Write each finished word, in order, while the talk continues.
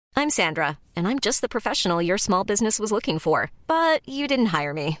I'm Sandra, and I'm just the professional your small business was looking for. But you didn't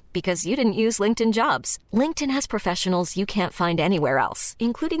hire me because you didn't use LinkedIn Jobs. LinkedIn has professionals you can't find anywhere else,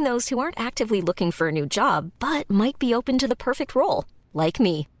 including those who aren't actively looking for a new job, but might be open to the perfect role, like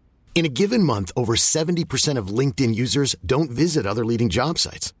me. In a given month, over 70% of LinkedIn users don't visit other leading job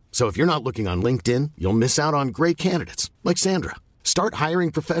sites. So if you're not looking on LinkedIn, you'll miss out on great candidates like Sandra. Start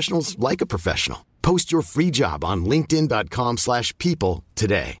hiring professionals like a professional. Post your free job on linkedin.com/people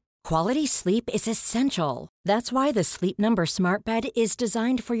today. Quality sleep is essential. That's why the Sleep Number Smart Bed is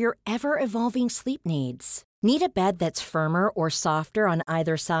designed for your ever-evolving sleep needs. Need a bed that's firmer or softer on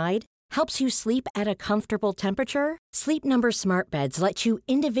either side? Helps you sleep at a comfortable temperature? Sleep Number Smart Beds let you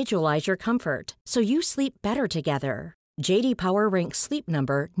individualize your comfort so you sleep better together. J.D. Power ranks Sleep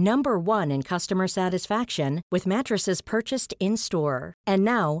Number #1 in customer satisfaction with mattresses purchased in-store. And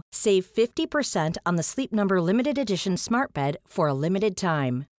now, save 50% on the Sleep Number Limited Edition Smart Bed for a limited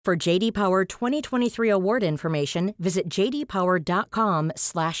time. For J.D. Power 2023 award information, visit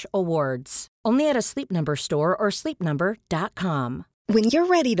jdpower.com/awards. Only at a Sleep Number store or sleepnumber.com. When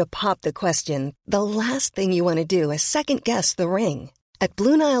you're ready to pop the question, the last thing you want to do is second-guess the ring. At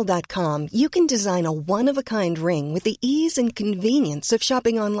BlueNile.com, you can design a one-of-a-kind ring with the ease and convenience of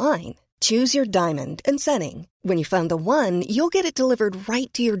shopping online. Choose your diamond and setting. When you find the one, you'll get it delivered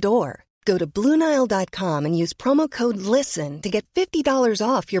right to your door. Go to BlueNile.com and use promo code LISTEN to get $50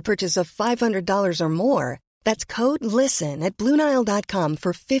 off your purchase of $500 or more. That's code LISTEN at BlueNile.com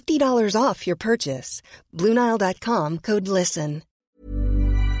for $50 off your purchase. BlueNile.com, code LISTEN.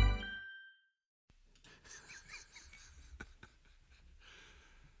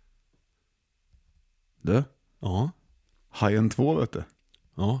 Du? Ja. Hajen 2, vet du.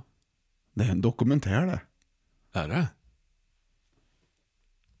 Ja. Det är en dokumentär det. Är det?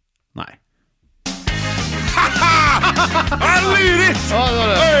 Nej. Lyrigt! Ja, det var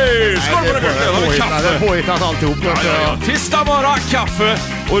det. Hej! Skål på det gött! Kaffe! Det är påhittat alltihop. Ja. Tisdag bara, kaffe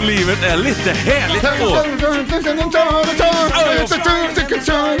och livet är lite härligt på.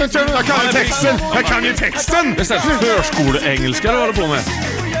 Jag kan ju texten! Det är sån förskoleengelska du håller på med.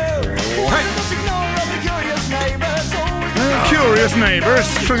 Hej! Curious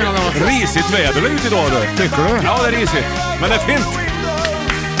Neighbors sjunger han om. Risigt väder ute idag du. Tycker du? Ja, det är risigt. Men det är fint.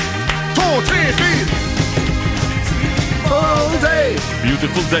 2, 3, 4.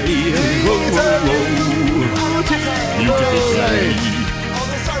 Beautiful day. Beautiful day.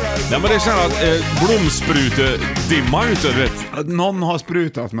 Nej, men det är så här att blomsprute-dimma ute, vet. Någon har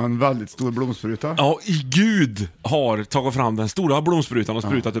sprutat med en väldigt stor blomspruta. Ja, Gud har tagit fram den stora blomsprutan och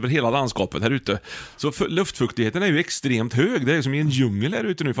sprutat över hela landskapet här ute. Så luftfuktigheten är ju extremt hög. Det är som i en djungel här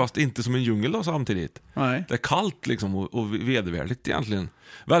ute nu, fast inte som en djungel då samtidigt. Nej. Det är kallt liksom och vedervärdigt egentligen.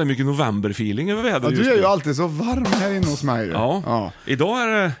 Väldigt mycket novemberfeeling över vädret. Ja, du är ju alltid så varm här inne hos mig. Ja. Idag är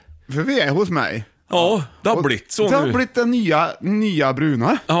det... För vi är hos mig. Ja, det har blivit så nu. Det har blivit den nya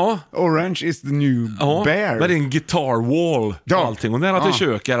bruna. Ja. Orange is the new bear. Men det är en guitar wall och allting. Och nära till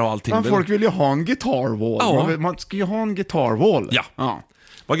köket och allting. Men folk vill ju ha en guitar wall. Ja. Man ska ju ha en guitar wall. Ja.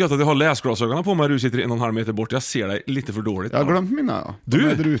 Vad gött att jag har läsglasögonen på mig. Du sitter 1,5 meter bort. Jag ser dig lite för dåligt. Jag har glömt mina.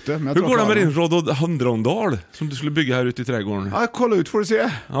 Du, ute, hur går det med din rhododendron som du skulle bygga här ute i trädgården? Ja, kolla ut får du se.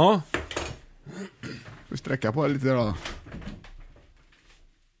 Ja. Vi sträcka på det lite då.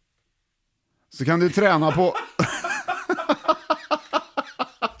 Så kan du träna på...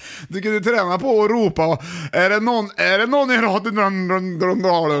 Du kan ju träna på och ropa. Är det någon i rhododendron?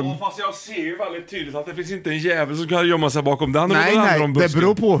 Ja, fast jag ser ju väldigt tydligt att det finns inte en jävel som kan gömma sig bakom den. Nej, det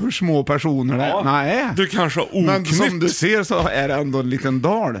beror på hur små personer det är. Ja, nej. Du kanske har oknytt. Men som du ser så är det ändå en liten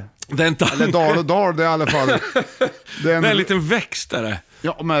dal. Det är inte eller dal, det är i alla fall. Det är en liten växt där.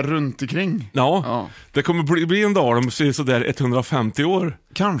 Ja, men runt omkring. Ja. Det kommer bli en dal om sådär 150 år.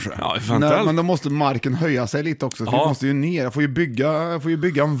 Kanske. Ja, men då måste marken höja sig lite också. För vi måste ju ner. Jag får ju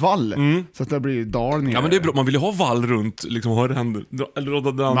bygga en vall. Så att det blir dal ner. Ja, men det är bra. Man vill ju ha vall runt. Liksom,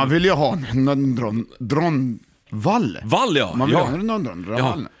 man vill ju ha en dronvall. Vall, ja. Man vill ha en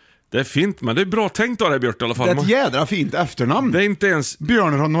dronvall. Det är fint, men det är bra tänkt av dig, Björt, i alla fall. Det är ett jädra fint efternamn. Det är inte ens...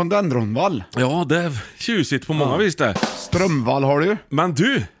 Björnrhododendronvall. Ja, det är tjusigt på många vis det. Strömvall har du. Men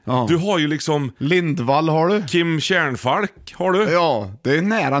du har ju liksom... Lindvall har du. Kim Kärnfalk har du. Ja, det är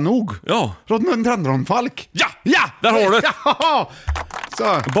nära nog. Ja. Rhododendronfalk. Ja, där har du. Ja. Så.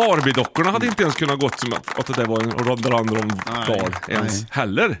 Barbie-dockorna hade inte ens kunnat gått som att det var en rhododendron-val ens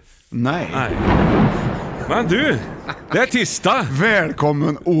heller. Nej. Men du, det är tisdag.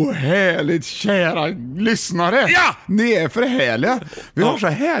 Välkommen härligt kära lyssnare. Ja! Ni är för härliga. Vi har så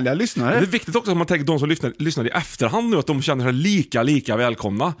härliga lyssnare. Det är viktigt också att man tänker de som lyssnar i efterhand nu, att de känner sig lika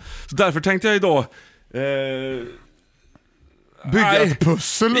välkomna. Så därför tänkte jag idag bygga ett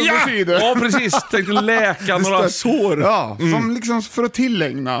pussel under tiden. Ja, precis. Tänkte läka några sår. Ja, som liksom för att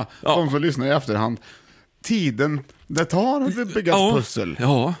tillägna de som lyssnar i efterhand tiden det tar att bygga ett pussel.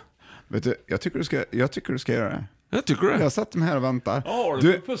 Ja. Vet du, jag tycker du ska göra det. Jag tycker det. Jag satt mig här och väntar. Ja, har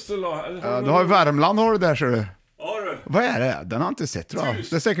du pussel då? Du har i Värmland har du där, ser du. Ja, du. Vad är det? Den har jag inte sett, tror jag.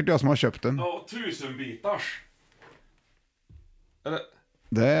 Det är säkert jag som har köpt den. Ja, 1000 bitars. Eller?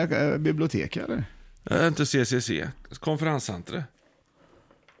 Det är bibliotek, eller? Det är inte CCC. Konferenscentret.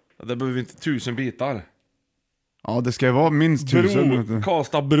 Det behöver inte 1000 bitar. Ja, det ska ju vara minst 1000. Bro.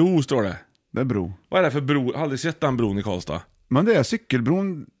 Karlstad bro står det. Det är bro. Vad är det för bro? Jag har aldrig sett den bron i Karlstad. Men det är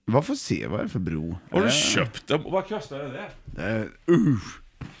cykelbron. Vad får se? Vad är det för bro? Har du köpt det? Vad kostar det där? Det är...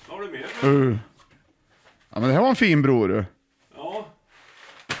 Har du mer? Ja, men det här var en fin bro, du. Ja.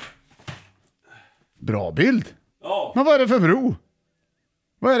 Bra bild. Ja. Men vad är det för bro?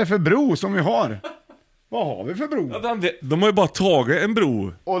 Vad är det för bro som vi har? Vad har vi för bro? Ja, de har ju bara tagit en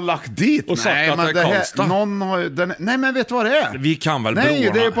bro. Och lagt dit? Och sagt att det är Karlstad. Någon har ju... Nej, men vet du vad det är? Vi kan väl Nej,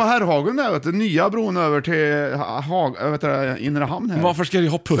 broarna. det är på Herrhagen där, vet du, nya bron över till Inre hamn här. Varför ska de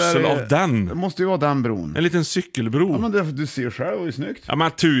ha pussel av den? Det måste ju vara den bron. En liten cykelbro. Ja, men du ser själv, det är ju snyggt. Ja, men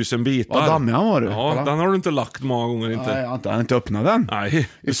 1000 bitar. Vad dammig han var du. Ja, den har du inte lagt många gånger inte. Nej, jag har inte öppnat den. Nej,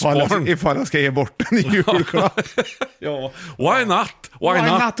 Ifall jag ska ge bort den i julklapp. Ja, why not? Why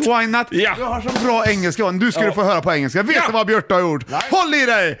not? Ja. Du har så bra engelska. Du ska du få höra på engelska. Vet du vad Björta har gjort? Nej. Håll i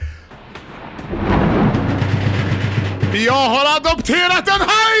dig! Jag har adopterat en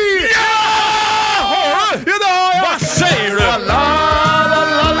haj! Ja! Har du? Ja, det har jag! Vad säger du?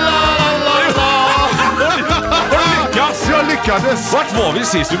 Jag lyckades. Vart var vi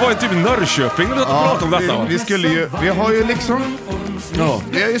sist? Vi var i typ Norrköping och pratade om detta. Vi har ju liksom... Ja.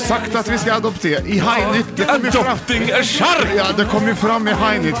 Vi har ju sagt att vi ska adoptera i Hajnytt. Adopting är sharp! Ja, det kom ju fram i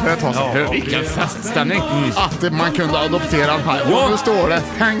Hajnytt för ett tag sedan. Vilken feststämning. Att man kunde adoptera en haj. Och nu står det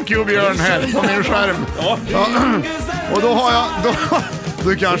Thank you Björn här på min skärm. Ja. Och då har jag...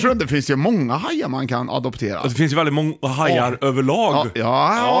 Då kanske det finns ju många hajar man kan adoptera. Det finns ju väldigt många hajar överlag.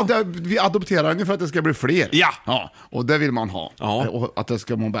 Vi adopterar den för att det ska bli fler. Ja. Och det vill man ha. Ja. Och att det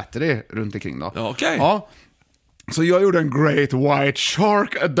ska må bättre runt omkring då. Ja, okej. Ja. Så jag gjorde en Great White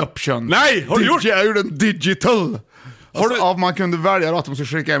Shark Adoption. Nej, har du gjort? Jag gjorde en digital. Har du... man kunde välja att de skulle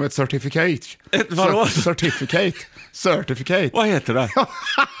skicka hem ett certificate. Vadå? Certificate. Vad heter det?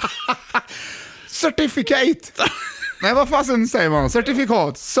 Certificate. Nej, vad fasen säger man?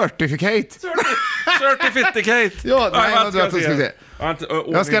 Certificate. Certificate. Ja, nej, jag ska se.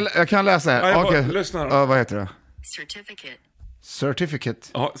 Jag kan läsa här. Okej. Lyssna då. Vad heter det? Certificate.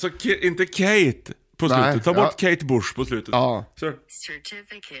 Ja, så inte Kate på slutet. Nej, Ta bort Kate Bush på slutet. Ja.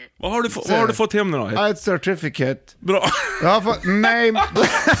 Certificate. Vad har du fått hem nu då? Ett certificate. Bra. Jag har fått... Nej.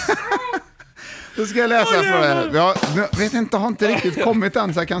 Då ska jag läsa för det. Jag vet inte, har inte riktigt kommit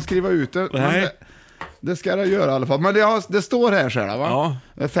än så jag kan skriva ut det. Nej. Det ska jag göra i alla fall. Men det står här själv, va?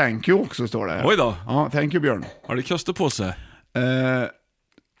 Ja. Thank you också står det här. Oj då. Ja, thank you Björn. Har det kostat på sig?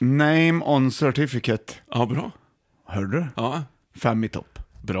 Name on certificate. Ja, bra. Hörde du? Ja. 5 i topp.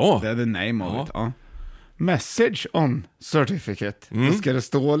 Bra. Det är the name of it. Ja. Message on certificate. Det ska det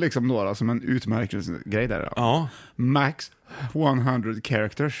stå liksom några som en utmärkelsegrej där. Ja. Max 100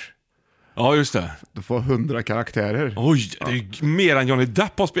 characters. Ja, just det. Du får 100 karaktärer. Oj, det är mer än Johnny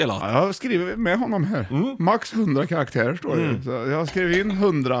Depp har spelat. Ja, jag har skrivit med honom här. Max 100 karaktärer står det. Så jag har skrivit in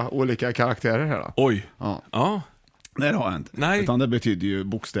 100 olika karaktärer här då. Oj. Ja. Nej, det har jag inte. Nej. Utan det betyder ju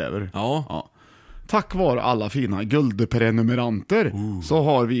bokstäver. Ja. Tack vare alla fina guldprenumeranter så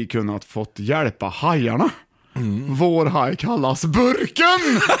har vi kunnat fått hjälpa hajarna. Vår haj kallas Burken.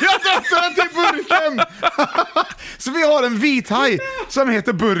 Jag döpte den till Burken. Så vi har en vit haj som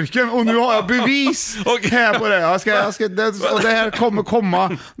heter Burken. Och nu har jag bevis här på det. Och det här kommer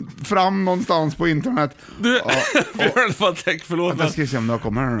komma fram någonstans på internet. Du, Björn, förlåt. Jag ska se om det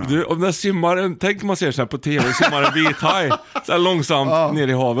kommer nu. Du, om det simmar, tänk man ser så här på tv, simmar en vit haj så här långsamt ner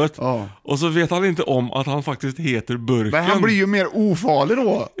i havet. Och så vet han inte om att han faktiskt heter Burken. Men han blir ju mer ofarlig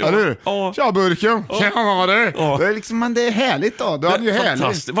då, eller? Tja Burken, tjena. Det är liksom, men det är härligt då. Det är ju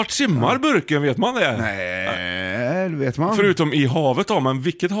härligt. Vart simmar Burken, vet man det? Nej, det vet man. Förutom i havet då, men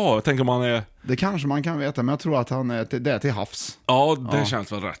vilket hav tänker man är... Det kanske man kan veta, men jag tror att han är till havs. Ja, det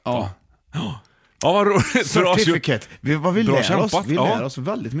känns väl rätt då. Ja, vad roligt. Certificate. Vad vi lär kämpat. oss. Vi lär oss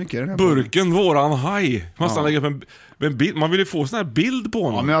väldigt mycket i den här Burken, våran haj. Man lägga upp en bild. Man vill ju få sån här bild på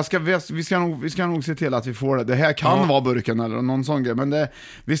honom. Ja, men vi ska nog se till att vi får det. Det här kan vara Burken eller någon sån grej. Men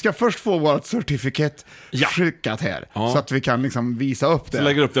vi ska först få vårt certificate skickat här. Så att vi kan liksom visa upp det. Så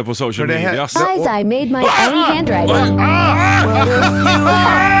lägger upp det på social media. Guys, I made my own handwriting.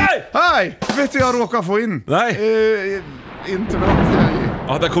 Hej! Vet du jag råkar få in? Nej. internet.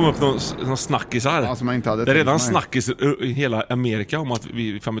 Ja, det kom upp någon snackisar. Ja, som jag inte hade det är redan tänkt mig. snackis i hela Amerika om att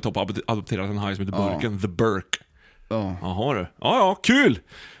vi Fem i topp har adopterat en haj som heter Burken, The Burke. Ja. Jaha du. Ja, kul!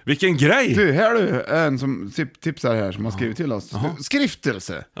 Vilken grej! Du, här du, en som tipsar här som har skrivit till oss.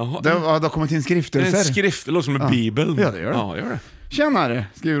 Skriftelse. Jaha. Det har kommit in Det är skriftelser. en skrift, det låter som en bibel. Ja, det gör det. Ja, gör det. Tjenare,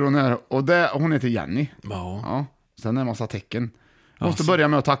 skriver hon här. Och hon heter Jenny. Ja. Ja. Sen är det en massa tecken. Måste börja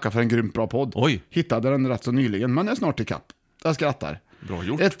med att tacka för en grymt bra podd. Oj. Hittade den rätt så nyligen, men är snart i kapp. Jag skrattar. Bra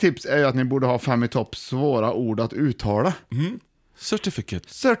gjort. Ett tips är ju att ni borde ha Fem i topp svåra ord att uttala. Certificate.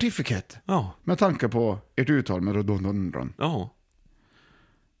 Certificate. Ja. Med tanke på ert uttal med rodondondron. Ja.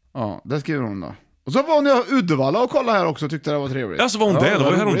 Ja, det skriver hon då. Och så var hon i Uddevalla och kollade här också och tyckte det var trevligt. Ja, så var hon där. Det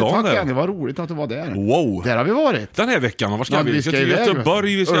var ju häromdagen Tack där. Jenny, det var roligt att du var där. Wow. Där har vi varit. Den här veckan, vart ska Ja, vi? Vi ska till iväg,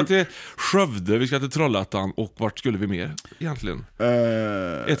 Göteborg, vi ska vet du. till Skövde, vi ska till Trollhättan och vart skulle vi mer egentligen?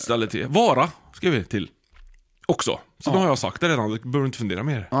 Ett ställe till. Vara ska vi till. Också. Så nu har jag sagt det redan, du behöver inte fundera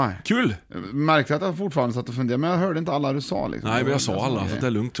mer. Nej. Kul! Märkte att jag fortfarande satt och funderade, men jag hörde inte alla du sa liksom. Nej, men jag sa Det var alla, det så som det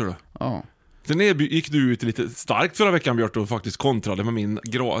är lugnt tror du. Ja. Sen gick du ut lite starkt förra veckan, Björt, och faktiskt kontrade med min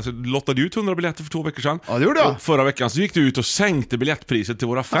alltså, lottade ut 100 biljetter för 2 veckor sedan. Ja, det gjorde jag. Och förra veckan så gick du ut och sänkte biljettpriset till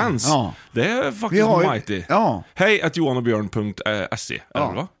våra fans. Ja. Det är Vi faktiskt har ju- mighty. ja. Hej @johanobjörn.se.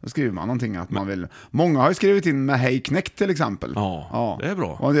 Ja, då skriver man någonting att man vill. Många har ju skrivit in med hej knäckt till exempel. Ja, det är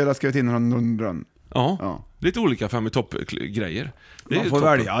bra. Och en del har skrivit in från undran. Ja. Ja. Lite olika Fem i topp-grejer. Man får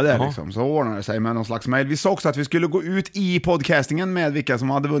välja det liksom, så ordnar det sig med någon slags mejl. Vi sa också att vi skulle gå ut i podcastingen med vilka som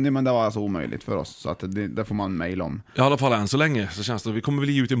hade vunnit, men det var alltså omöjligt för oss. Så att det får man mejl om. I alla fall än så länge så känns det. Vi kommer väl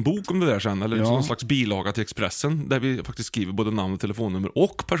ge ut en bok om det där sen. Eller Ja. någon slags bilaga till Expressen. Där vi faktiskt skriver både namn och telefonnummer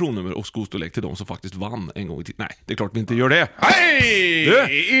och personnummer och skostorlek till de som faktiskt vann en gång i tiden. Nej, det är klart vi inte gör det. Hej!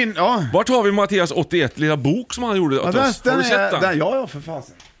 Du! Ja. Vart har vi Mattias 81 lilla bok som han gjorde åt oss? Har du sett den? Ja, för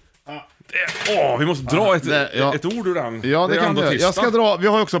fasen. Vi måste dra ja. ett ord ur den. Ja, det är kan ändå du. tisdag. Jag ska dra. Vi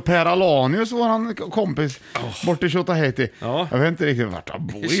har ju också Per Alanius, våran kompis, bort i Tjotahejti. Ja. Jag vet inte riktigt vart han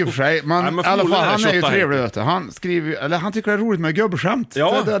bor i och för sig. Men, Nej, men i alla fall, han är ju Tjotahejti. trevlig, vet du. Han skriver, eller han tycker det är roligt med gubbskämt.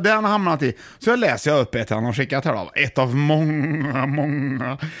 Ja. Det han har hamnat i. Så jag läser upp ett han har skickat här då. Ett av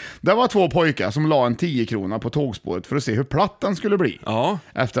många. Det var 2 pojkar som la en 10 krona på tågspåret för att se hur platt den skulle bli. Ja.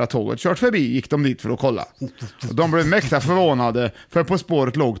 Efter att tåget kört förbi gick de dit för att kolla. Och de blev mäkta förvånade, för på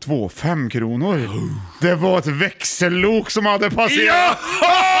spåret låg 2 5-kronor. Det var ett växellok som hade passerat.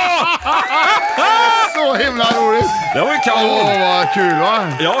 Så himla roligt. Det var ju kanon. Vad kul,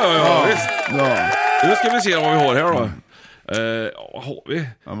 va? Ja, visst. Ja. Nu ska vi se vad vi har här då. Vad har vi?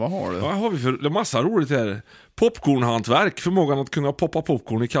 Ja, vad har du? Vad har vi för? Det är massa roligt här. Popcornhantverk, förmågan att kunna poppa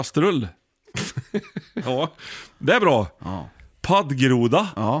popcorn i kastrull. Ja, det är bra. Ja. Paddgroda.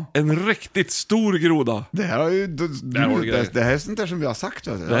 Ja. En riktigt stor groda. Det här har ju har du grejer. det här är sånt där som vi har sagt,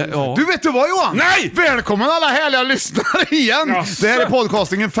 vet du. Det- ja. Du vet du vad, Johan? Nej! Välkommen alla härliga lyssnare igen. Jaså? Det här är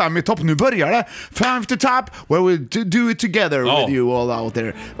podcastingen Fem i topp. Nu börjar det. Fem to top, where we do it together Ja. with you all out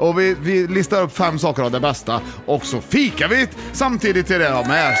there. Och vi listar upp 5 saker av det bästa. Och så fikar vi samtidigt till det då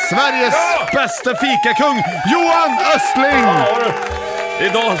med Sveriges bästa fikakung, Johan Östling.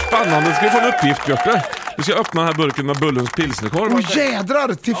 Idag, spännande. Ska vi få en uppgift, Björte? Du ska öppna den här burken med Bullens pilsnerkorv. Och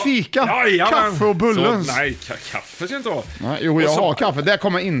jädrar till fika. Jajamän. Kaffe och Bullens. Så, nej, kaffe ska inte ha. Nej, jo, jag Och så- har kaffe. Det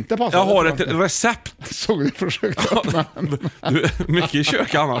kommer inte passa. Jag har ett recept. Såg du försökte öppna den? Du är mycket i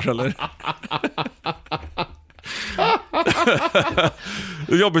kök annars, eller?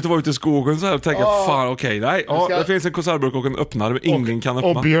 Det är jobbigt att vara ute i skogen så här och tänka, fan okej, nej. Ja, ska- det finns en konservburk och en öppnare, men ingen kan öppna.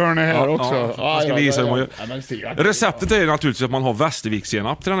 Och Björn är här också. Jag ska visa hur man gör. Ja, men ser. Receptet är naturligtvis att man har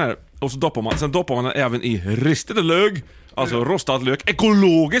Västervikssenap till den här. Och så doppar man, sen doppar man den även i ristad lök. Alltså rostad lök,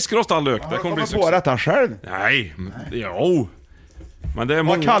 ekologisk rostad lök. Det Jag kommer bli kommer på succé. detta själv. Nej, jo. Men det är Vad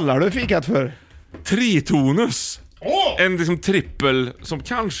många. kallar du fikat för? Tritonus. En liksom trippel som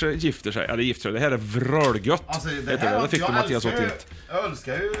kanske gifter sig. Ja, det gifter sig. Det här är vrölgött. Det fick du Mattias 81. Jag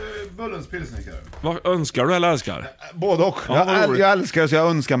älskar ju Bullens pilsnerkorv. Vad önskar du eller älskar? Både och. Ja, vad roligt. Jag älskar det så jag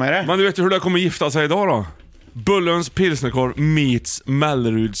önskar mig det. Men du vet ju hur det kommer gifta sig idag då? Bullens pilsnerkorv meets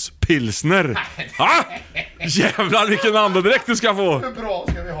Melleruds pilsner. Ha? Jävlar vilken andedräkt du ska få. Hur bra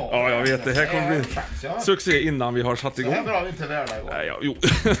ska vi ha? Ja, jag vet. Det här kommer bli succé innan vi har satt igång. bra vi inte värda igång. Nej, ja, jo.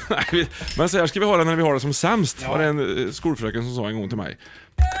 Nej, men så här ska vi ha det när vi har det som sämst. Var det en skolfröken som sa en gång till mig.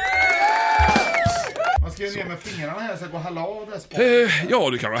 Man ska ju ner med fingrarna här så jag går och hälla av det spadet. Ja,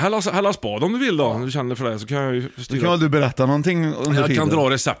 du kan väl hälla spad om du vill då. Om du känner för det så kan jag ju styra. Kan du berätta någonting under Jag tiden? kan dra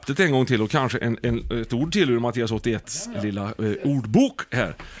receptet en gång till och kanske ett ord till ur Mattias 81s lilla ordbok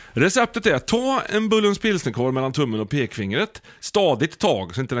här. Receptet är: ta en Bullens pilsnerkorv mellan tummen och pekfingret, stadigt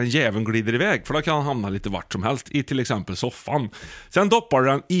tag så inte den jäveln glider iväg, för då kan han hamna lite vart som helst i till exempel soffan. Sen doppar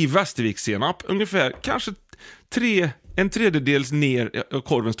den i Västervikssenap ungefär kanske 3 en tredjedels ner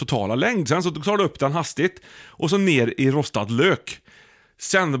korvens totala längd. Sen så tar du upp den hastigt och så ner i rostad lök.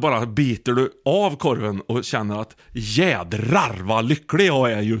 Sen bara biter du av korven och känner att jädrar vad lycklig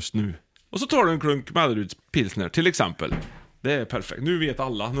jag är just nu. Och så tar du en klunk Melleruds pilsner till exempel. Det är perfekt. Nu vet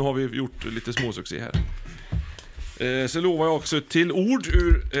alla. Nu har vi gjort lite småsuccé här. Så lovar jag också till ord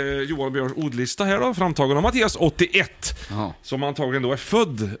ur Johan och Björns ordlista här då, framtagen av Mattias 81. Aha. Som antagligen då är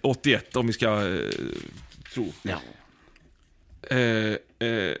född 81 om vi ska tro. Ja.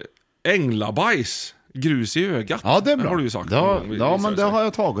 Änglabajs, grus i ögat. Ja, det är bra. Har du ju sagt. Ja, men det har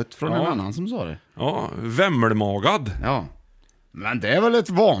jag tagit från en annan som sa det. Ja, vämmelmagad. Ja. Men det är väl ett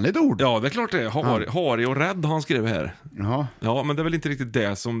vanligt ord? Ja, det är klart det är. Harig och rädd har han skrivit här. Jaha. Ja, men det är väl inte riktigt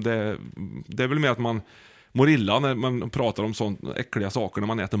det som det är väl mer att man mår illa när man pratar om sånt äckliga saker när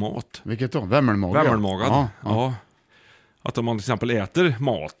man äter mat. Vilket då? Vämmelmagad? Vämmelmagad. Ja. Att om man till exempel äter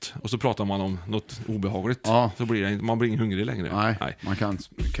mat och så pratar man om något obehagligt, så blir man ingen hungrig längre. Nej, man kan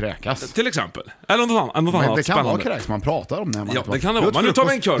kräkas. Till exempel. Eller något annat Men det kan spännande. vara kräks man pratar om när man Ja, pratar. det kan det vara. Men nu tar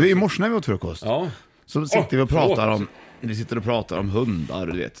vi en kurv. I morse när vi åt frukost. Ja. Så sitter vi och pratar om... Vi sitter och pratar om hundar,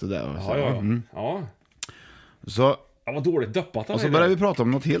 du vet, sådär. Så. Ja. Så... Ja, vad dåligt döppat. Och så börjar vi prata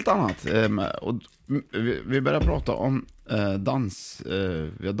om något helt annat. Och vi börjar prata om dansande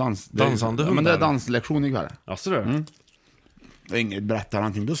hundar. Men det är danslektion ikväll. Alltså det. Ingrid berättar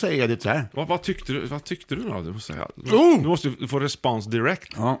någonting, då säger jag det så här. Vad tyckte du då? Du måste säga. Du måste få respons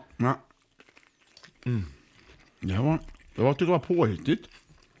direkt. Ja. Det tycker jag var påhittigt.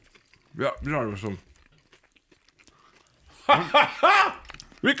 Ja, det är det som.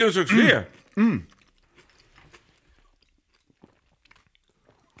 Vilken succé!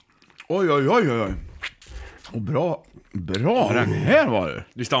 Oj. Och bra den här var det.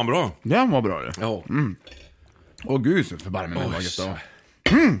 Visst är han bra? Den var bra det. Ja. Åh gud, så förbarmen det var gött.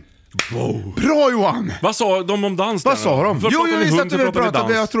 Bra Johan! Vad sa de om dans? Vad sa de? Jo,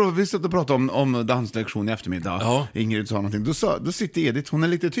 jag tror vi satt och pratade om danslektion i eftermiddag. Ja. Ingrid sa någonting. Då sitter Edith, hon är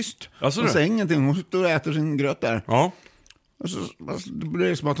lite tyst. Alltså hon det? säger ingenting, hon sitter och äter sin gröt där. Ja. Och så blir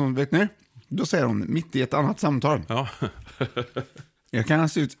det som att hon, vet ni? Då säger hon, mitt i ett annat samtal. Ja. Jag kan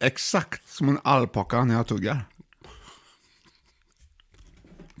se ut exakt som en alpaka när jag tuggar.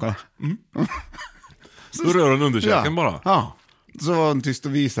 Kolla. Då rör hon underkäken bara. Ja. Så var hon tyst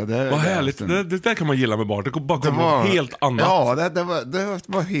och visade. Vad härligt. Det där kan man gilla med barn. Det var helt annat. Ja, det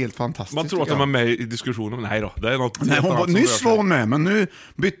var helt fantastiskt. Man tror att de är med i diskussionen. Nej då, det är något. Nej, nyss var hon med, men nu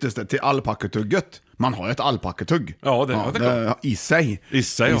byttes det till alpaketugget. Man har ju ett alpaketugg. Ja, det är klart. I sig.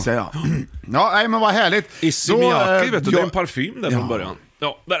 Ja. Ja, nej, men vad härligt. Issey Miyake, vet du, det är en parfym där från början.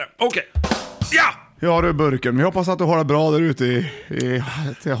 Ja, där är det. Okej. Ja! Ja du Burken, vi hoppas att du har det bra där ute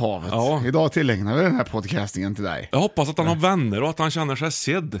till havet. Ja. Idag tillägnar vi den här podcastingen till dig. Jag hoppas att han har vänner och att han känner sig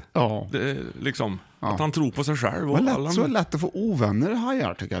sedd. Ja. Det är liksom, att han tror på sig själv. Så lätt att få ovänner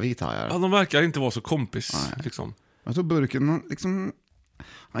hajar, tycker jag, vithajar. Ja, de verkar inte vara så kompis. Liksom. Jag tror Burken,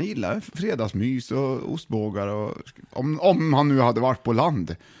 han gillar fredagsmys och ostbågar. Och, om han nu hade varit på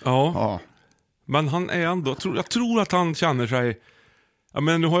land. Ja. Men han är ändå, jag tror att han känner sig... Ja,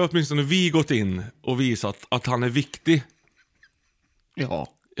 men nu har ju åtminstone vi gått in och visat att han är viktig. Ja.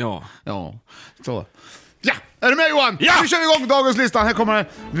 Så. Ja, är du med Johan? Ja! Nu kör vi igång dagens lista. Här kommer det.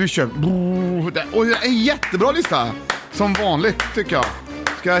 Vi kör. Och det är en jättebra lista. Som vanligt, tycker jag.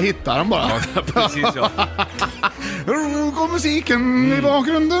 Ska jag hitta den bara? Ja, precis, ja. Och musiken i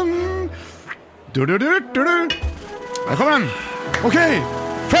bakgrunden. Här kommer den. Okej,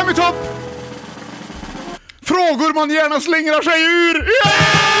 5 i topp. Frågor man gärna slingrar sig ur.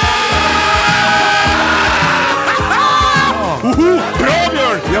 Bra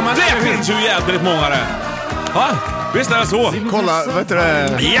Björn! Ja, men det finns ju jädrigt många det. Va? Visst är det så? Kolla, vet du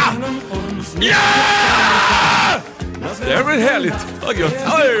det? Ja! Det blir härligt. Vad gött.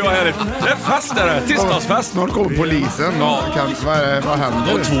 Oj, vad härligt. Det är fest där. Tisdagsfest. Snart kommer polisen. Ja. Vad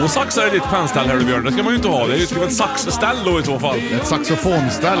händer? Och 2 saxar i ditt pennställ här, Björn. Det ska man ju inte ha. Det är ju ett saxställ då i så fall. Ett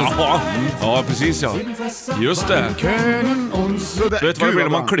saxofonställ. Ja, precis ja. Just det. Du vet vad det blir när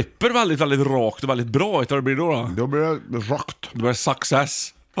man klipper väldigt, väldigt rakt och väldigt bra. Vet du vad det blir då? Då blir det rakt. Det blir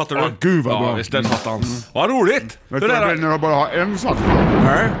success. Fattar du? Ja, gud vad bra. Ja, visst är det fattan. Vad roligt. Vet du vad det blir när du bara har en sax?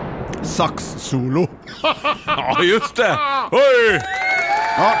 Sax-solo. Ja, just det. Oj!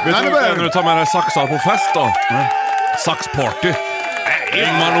 Ja, vet du när du tar med dig saxar på fest då? Saxparty.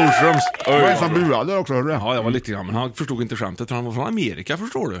 Ingmar Nordströms. Det var en som buade också, hörde du? Ja, jag var lite grann, men han förstod inte skämtet. Han var från Amerika,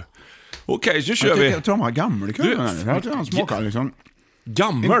 förstår du. Okej, så kör vi. Jag tror han var gammal. Jag tror han smakar liksom...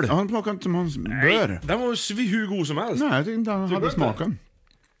 Gammal? Han smakar inte som han bör. Den var hur god som helst. Nej, jag tyckte inte han hade smaken.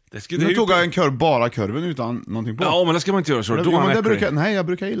 Nu tog jag en bara kurven utan någonting på. Ja, men det ska man inte göra så. Jag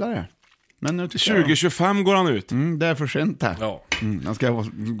brukar gilla det. Men nu tycker jag 2025 går han ut. det är för sent här. Ja. Den ska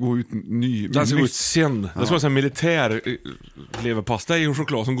gå ut ny. Den ska gå ut sen. Det ska vara en militär leverpastej och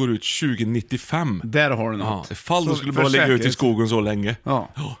choklad som går ut 2095. Där har du något. Ja, ifall Så du skulle bara ligga ute i skogen så länge. Ja.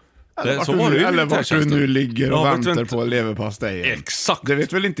 Eller vart du nu ligger och väntar inte på leverpastejen. Exakt. Det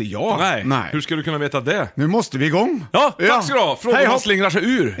vet väl inte jag. Nej. Hur ska du kunna veta det? Nu måste vi igång. Ja, tack ska du ha. Frågan man slingrar sig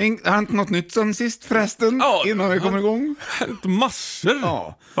ur. Har hänt något nytt sen sist förresten? Ja, innan vi kommer igång? Massor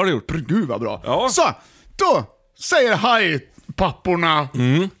har det gjort. Gud vad bra. Ja. Så, då säger hej papporna.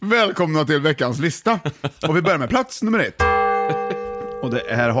 Välkomna till veckans lista. Och vi börjar med plats nummer 1. Och det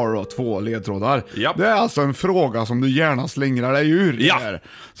här har du då 2 ledtrådar. Japp. Det är alltså en fråga som du gärna slingrar dig ur. Ja. Här.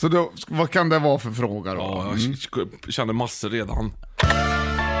 Så då, vad kan det vara för fråga då? Ja, jag känner massor redan.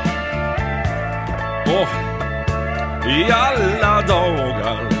 I alla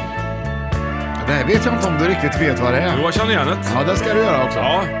dagar. Det här vet jag inte om du riktigt vet vad det är. Jo, jag känner igen det. Ja, det ska du göra också.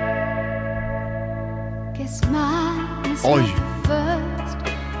 Ja. Oj.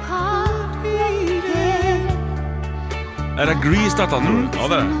 Är det Grease detta tror du? Ja,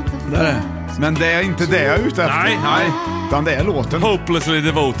 det är Det är det. Men det är inte det jag är ute efter. Nej. Utan det är låten. Hopelessly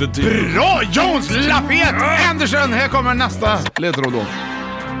devoted to you. Bra! Jones Lafayette Anderson! Här kommer nästa ledtråd då.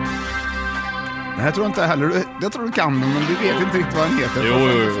 Det här tror jag inte heller. Jag tror du kan den, men du vet inte riktigt vad den heter. Jo.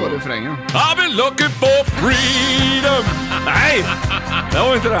 För refrängen. I've been looking for freedom. Nej, det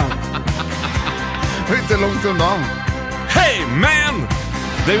var inte den. Det är inte långt undan. Hey man!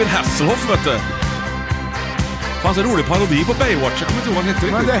 David Hasselhoff vet du. Fanns en rolig parodi på Baywatch. Jag kommer inte ihåg vad han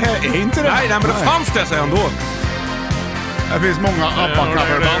hette. Men det här är inte det. Nej, men det fanns det säger han då. Det finns många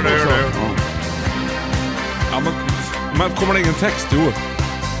ABBA-coverband också. Ja, men kommer det ingen text? Jo.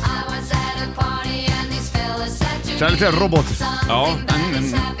 Känner lite robot. Ja.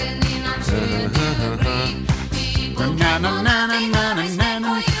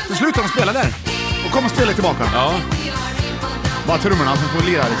 Så slutar de spela där. Och kommer spela tillbaka. Ja. Bara trummorna som får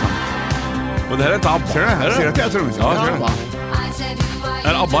lira liksom. Och det här är inte ABBA. Ser du det här? Ser du att det är trummor? Ja, jag ser det.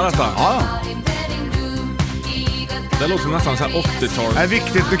 Är det ABBA detta? Ja. Det låter nästan så här 80-tal. Det är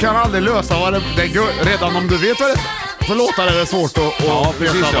viktigt, du kan aldrig lösa vad det är. Redan om du vet vad det är. För låtar är det svårt att Ja,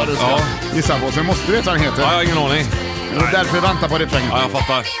 precis, veta vad du ska ja. gissa på. Så du måste veta vad den heter. Ja, jag har ingen aning. Och därför vänta på refrängen. Ja, jag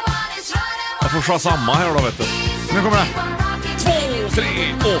fattar. Jag får köra samma här då, vet du. Nu kommer det. 2, 3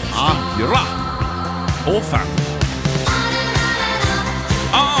 och 4 och 5.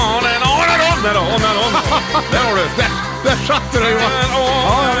 Där har du. Där satt du.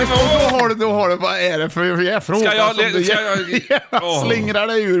 Ja, då har du. Vad är det för fråga? Ska jag slingrar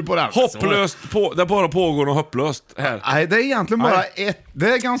dig ur på den? Hopplöst det bara pågår något hopplöst här. Nej, det är egentligen bara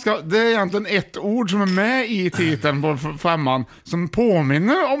det är egentligen ett ord som är med i titeln på 5:an som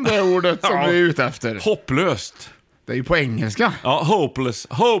påminner om det ordet som vi är ute efter. Hopplöst. Det är ju på engelska. Ja, hopeless.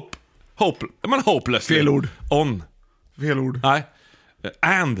 Men hopeless. Fel ord. On. Fel ord. Nej.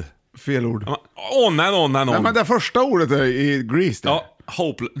 And. Fel ord. On. Nej, men det första ordet är i Grease. Ja,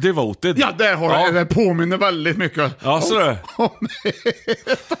 devoted. Ja, där har du. Det påminner väldigt mycket. Ja, så det. Fan,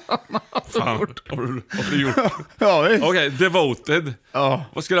 vad har du gjort? Ja, visst. Okej, devoted. Ja.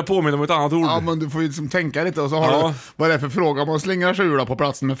 Vad ska jag påminna om ett annat ord? Ja, men du får ju liksom tänka lite och så har du vad är det för fråga. Man slingrar sig ur då på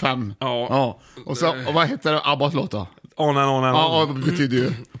platsen med 5. Ja. Och så, och vad heter det? Abbas låt då? On. Ja, det betyder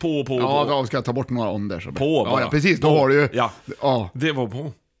ju På. Ja, då ska jag ta bort några on där så. På bara. Ja, precis, då har du ju. Ja. Det var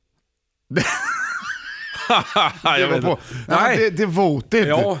på. Jag vet på. Nej, devoted.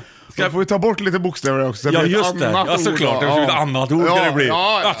 Ja. Jag får ju ta bort lite bokstäver också. Ja, just det. Ja, såklart. Det blir ett annat ord kan det bli.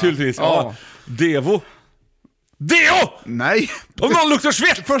 Ja, naturligtvis. Ja. Deo. Nej. Om någon luktar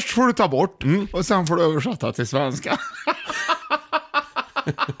svett. Först får du ta bort och sen får du översätta till svenska.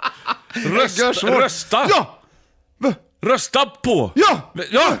 Rösta. Ja. Rösta på. Ja.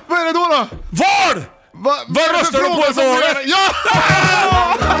 Vad är det då? Var? Vad röstar du på i valet? Ja!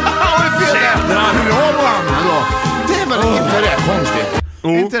 Det är väl inte det konstigt.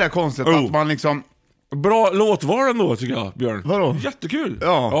 Inte det konstigt att man liksom... Bra låtval ändå tycker jag, Björn. Vadå? Jättekul.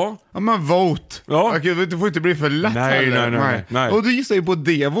 Ja, men vote. Ja. Det får inte bli för lätt heller. Nej. Och du gissar ju på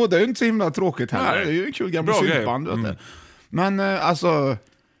Devo, det är ju inte så himla tråkigt heller. Nej. Det är ju en kul gammal syntband. Men alltså...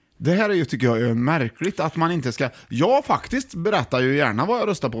 Det här är ju, tycker jag, är märkligt att man inte ska... Jag faktiskt berättar ju gärna vad jag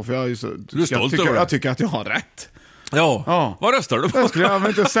röstar på, för jag är ju så... Du är stolt över det. Jag tycker att jag har rätt. Ja. Vad röstar du på? Det skulle jag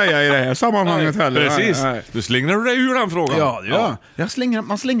inte säga i det här sammanhanget heller. Precis. Nej. Du slingrar dig ur den frågan. Ja.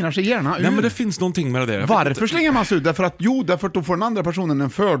 Man slingrar sig gärna ur. Nej, men det finns någonting med det där. Varför slänger man sig ut? Därför att då får den andra personen en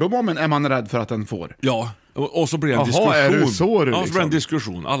fördom om en, är man rädd för att den får. Ja, och så blir det en diskussion. Är det så, så blir det en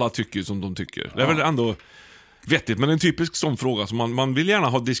diskussion. Alla tycker som de tycker. Det är väl ändå... vettigt, men en typisk sån fråga som man vill gärna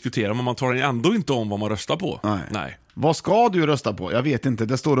ha diskuterat, men man tar ändå inte om vad man röstar på. Nej. Vad ska du rösta på? Jag vet inte,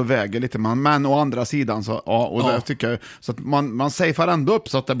 det står och väger lite. Men å andra sidan så, och det tycker jag, så att man safear ändå upp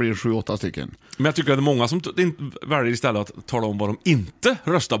så att det blir 7-8 stycken. Men jag tycker att det är många som väljer istället att tala om vad de inte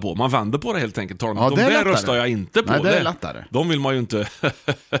röstar på. Man vänder på det helt enkelt. De där röstar jag inte på. Nej, det är lättare. De vill man ju inte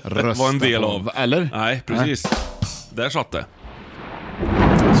vara en del av. Eller? Nej, precis. Där satt det.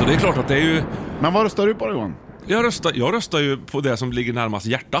 Så det är klart att det är ju... Men vad röstar du på, Johan? Jag röstar ju på det som ligger närmast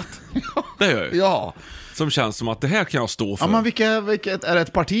hjärtat. Det gör jag ju. Ja. Som känns som att det här kan jag stå för. Ja, men vilket är det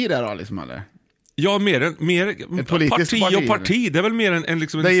ett parti där då, liksom, eller? Ja, mer ett politiskt parti och parti. Det är väl mer en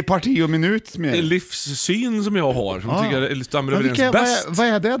liksom... Det är parti och minut mer. En livssyn som jag har. Som tycker jag stämmer överens bäst. Vad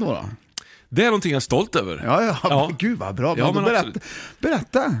är det då? Det är någonting jag är stolt över. Ja. Gud vad bra. Ja, men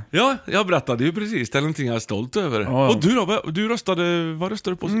berätta. Ja, jag berättade ju precis. Det är någonting jag är stolt över. Ja. Och du då? Du röstade... Vad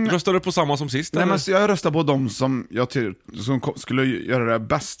röstade du på? Röstade du på samma som sist? Nej, men jag röstade på dem som som skulle göra det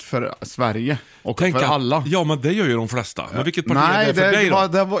bäst för Sverige. Och för alla. Ja, men det gör ju de flesta. Men vilket parti är det för dig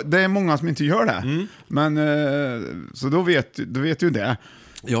då? Det är många som inte gör det. Men så då vet du det.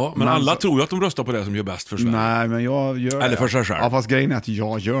 Ja, men alla tror ju att de röstar på det som gör bäst för Sverige. Nej, men jag gör det. Eller för sig själv. Ja, fast grejen är att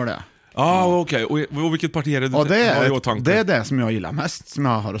jag gör det. Okej. Och vilket parti är det? Ja, det är det som jag gillar mest, som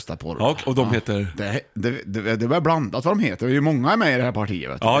jag har röstat på. Ja, och de heter? Det var blandat vad de heter. Det är ju många med i det här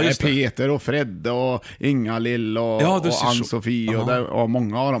partiet. Vet du. Ja, det är Peter och Fred och Inga-Lill och Ann-Sofie och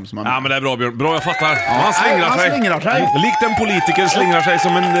många av dem som är med. Ja, men det är bra, Björn. Bra, jag fattar. Man slingrar sig. Likt en politiker slingrar sig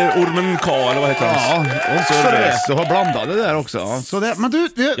som en ormen K, eller vad heter det? Ja, och så du har blandat det där också. Så det, men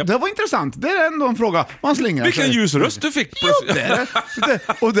det var intressant. Det är ändå en fråga. Man slingrar sig. Vilken ljusröst du fick.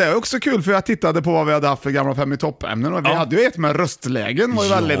 Och det är också kul, för jag tittade på vad vi hade haft för gamla 5 i topp-ämnen, och vi hade ju ett med röstlägen, var ju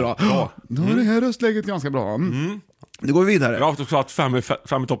väldigt bra. Då är det här röstläget ganska bra. Det går vidare. Jag har också haft 5 i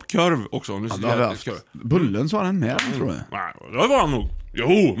topp-kurv också. Bullen så var den med, tror jag. Nej, det var han nog.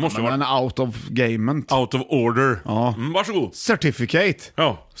 Jo, måste vara. Men out of gamement. Out of order. Ja. Varsågod. Certificate.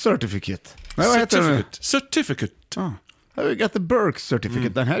 Ja. Certificate. Nej, vad heter det? Certificate. Ja. I got the Burke certificate.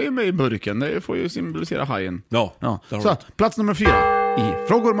 Den här är ju med i burken. Det får ju symbolisera hajen. Ja. Så, plats nummer 4 i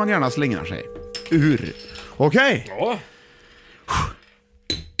frågor man gärna slingrar sig ur. Okej. Ja.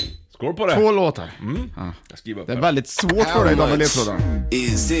 Skål på det. 2 låtar. Ja. Jag skriver upp det är väldigt svårt för dig, Daniel ledtrådar.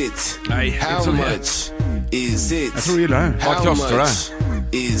 Is it? Nej, how much is it? Jag tror du gillar det. Vad kostar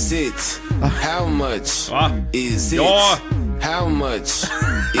det? Is it? How much? Va? Is it? Ja. How much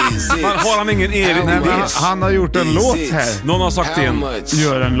is it? Man har han ingen egen? Nej, men han har gjort en låt här. Någon har sagt in.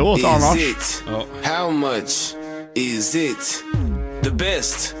 Gör en låt annars. Ja. How much is it? The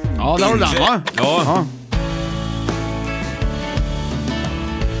best. Ja, där har du den, va? Ja.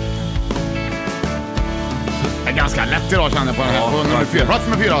 Det är ganska lätt idag, känner jag på den här. På nummer 4. Plats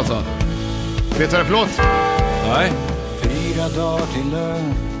nummer 4 alltså. Vet du vad det är för låt? Nej. 4 dagar till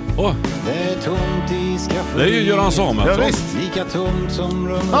lön. Det är tomt i skafferiet. Det är ju Göran Samuelsson. Ja, visst. Lika tomt som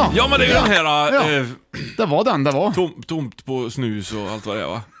rummet. Ja, men det är ju den här... det var den, det var. Tomt på snus och allt vad det är,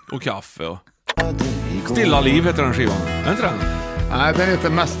 va? Och kaffe och... Stilla liv heter den skivan. Är inte den? Nej, den heter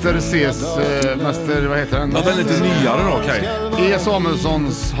Mäster C's... Mäster, vad heter den? Ja, den är lite nyare då, okej. E.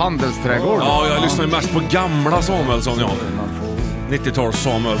 Samuelssons handelsträdgård. Ja, jag lyssnar ju mest på gamla Samuelsson, ja. 90-tals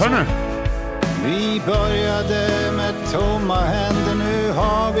Samuelsson. Hör nu. Vi började med tomma händer, nu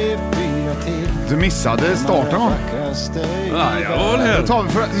har vi 4 till. Du missade starten, va? Nej, jag var väl här. Då tar vi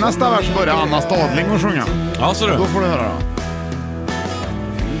för nästa vers börjar Anna Stadling att sjunga. Ja, så du. Då får du höra då.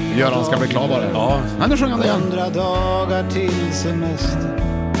 Göran ska bli klar bara. Ja. Men nu sjunger han igen. 100 dagar till semester.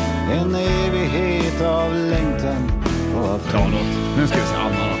 En evighet av längtan och av Bra låt. Nu ska vi se Anna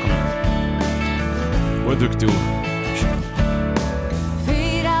då, kom igen. Vad är duktig ord.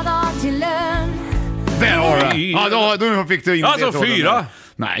 4 dagar till lön. Där har du. Ja, då fick du in alltså 4.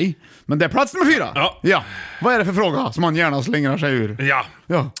 Nej, men det är plats nummer 4. Ja. Vad är det för fråga som man gärna slingrar sig ur?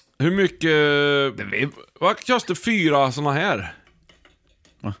 Ja. Hur mycket... Vad kostar 4 såna här?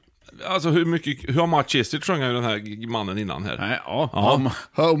 Alltså hur much is it, sjöng ju den här mannen innan här. Nej,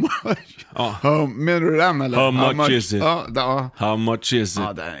 How menar du den eller? How much is it? Ja. How much is it?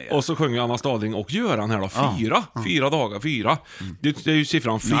 Ja, och så sjöng Anna Stadling och Göran här då. 4 dagar, 4. Det är ju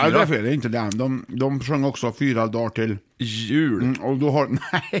siffran 4. Nej, det är inte den. De sjöng också 4 dagar till jul. Och då har...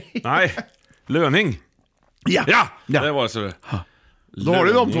 Nej. Löning. Ja. Det var det så. Då har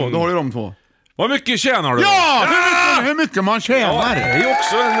du de två. Vad mycket tjänar du? Ja! Hur mycket man tjänar. Ja, det är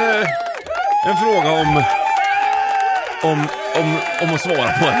också en fråga om att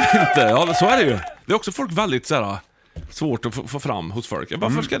svara på eller inte. Ja, så är det ju. Det är också folk väldigt så här, svårt att få fram hos folk.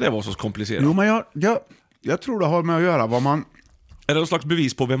 Varför ska det vara så komplicerat? Jo, men jag tror det har med att göra vad man... Är det någon slags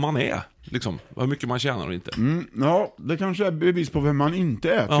bevis på vem man är? Liksom, hur mycket man tjänar och inte? Ja, det kanske är bevis på vem man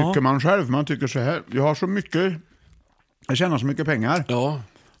inte är. Ja. Tycker man själv. Man tycker så här, jag har så mycket, jag tjänar så mycket pengar. Ja.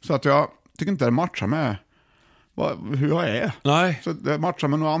 Så att jag tycker inte det matchar med hur jag är. Nej. Så det matchar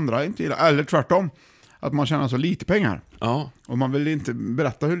med några andra inte gillar. Eller tvärtom, att man tjänar så lite pengar. Ja. Och man vill inte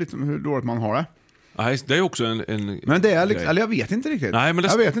berätta hur dåligt man har det. Nej, det är också en men det är liksom, eller jag vet inte riktigt. Nej, men det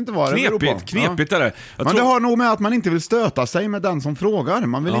jag vet inte vad det beror på. Knepigt är det. Men det har nog med att man inte vill stöta sig med den som frågar.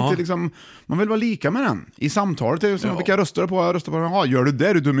 Man vill inte liksom, man vill vara lika med den. I samtalet är det som vilka röstar på. Jag röstar på den. Gör du det?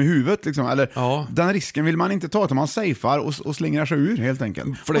 Är du dum i huvudet liksom? Eller den risken vill man inte ta till man safear och slingrar sig ur helt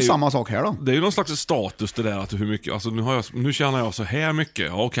enkelt. För och samma sak här då. Det är ju någon slags status det där att hur mycket, alltså nu tjänar jag så här mycket.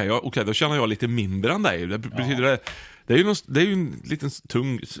 Ja, okej, då tjänar jag lite mindre än dig. Det betyder det. Det är ju en liten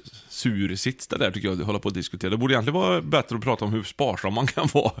tung sur sits där tycker jag, att hålla på att diskutera. Det borde egentligen vara bättre att prata om hur sparsam man kan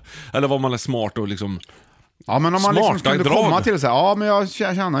vara. Eller vad man är smart och liksom. Ja, men om man liksom skulle komma till så här, ja men jag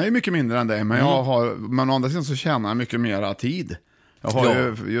tjänar ju mycket mindre än dig, men men å andra sidan så tjänar jag mycket mera tid.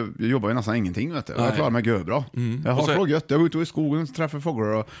 Jag jobbar ju nästan ingenting, vet du. Jag klarar mig bra. Jag har så gött. Jag går ut i skogen och träffar fåglar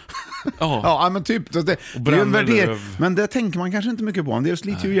och ja, men typ det är en värdering. Men det tänker man kanske inte mycket på. En del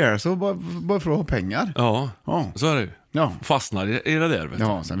sliter ju ihjäl så bara för att ha pengar. Ja. Så är det ju. Ja. Fastnar i det där, vet du.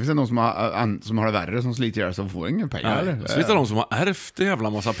 Ja, sen finns det någon som har det värre, som sliter ihjäl så får ingen pengar. Eller? Så finns det någon som har ärvt en jävla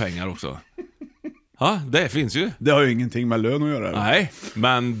massa pengar också. Ja, det finns ju. Det har ju ingenting med lön att göra. Eller? Nej,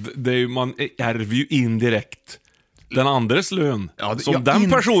 men det är ju, man ärver ju indirekt den andres lön som den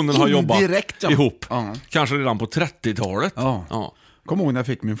personen har jobbat ihop. Kanske redan på 30-talet. Kommer ihåg när jag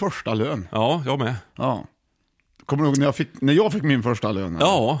fick min första lön? Ja, jag med. Kommer ihåg när jag fick min första lön?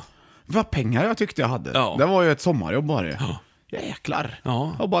 Ja. Vad pengar jag tyckte jag hade. Det var ju ett sommarjobb bara. Jäklar.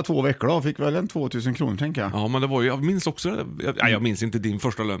 Jag var bara 2 veckor då. Fick väl en 2000 kronor, tänker jag. Ja, men det var ju, jag minns också, jag minns inte din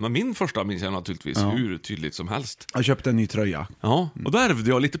första lön, men min första minns jag naturligtvis hur tydligt som helst. Jag köpte en ny tröja. Ja, och då ärvde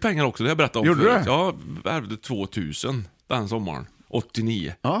jag lite pengar också, det har jag berättat om. Gjorde förut. Du? Jag ärvde 2000 den sommaren,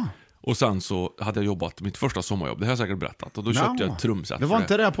 89. Ja. Och sen så hade jag jobbat mitt första sommarjobb, det har jag säkert berättat. Och då köpte jag ett trumset. Det var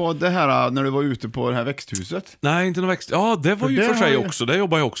inte det på det här när du var ute på det här växthuset? Nej, inte någon växt. Ja, det var ju för sig också. Det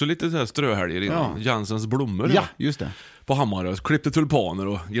jobbade jag också lite så här ströhelger innan. Jansens blommor. Ja, just det. På Hammarö, klippte tulpaner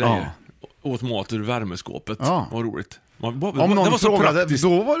och grejer. Åt mat ur värmeskåpet. Vad roligt. Om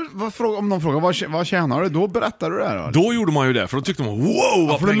någon frågade vad tjänar du, då berättade du det här. Då gjorde man ju det, för då tyckte man wow,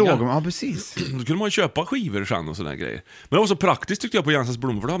 vad pengar. Ja, precis. Då kunde man ju köpa skivor sen och sådana grejer. Men det var så praktiskt tyckte jag på Jansens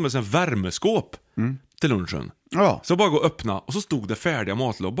blommor, för då hade man en värmeskåp till lunchen. Så bara gå och öppna, och så stod det färdiga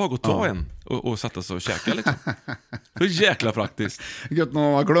matlådor. Bara gå och ta en och sätta sig och käka liksom. Så jäkla praktiskt. Gött,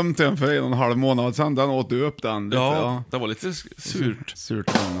 någon har glömt den för 1,5 månad sedan. Den åt du upp den. Ja, det var lite surt.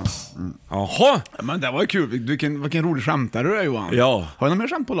 Surt. Jaha. Men det var kul. Vilken rolig skämtare du är, Johan. Ja. Har du någon mer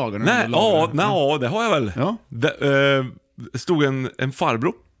skämt på lager? Nej, det har jag väl. Ja. Det stod en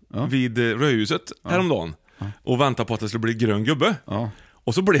farbror vid Rödhuset häromdagen och väntade på att det skulle bli grön gubbe. Ja.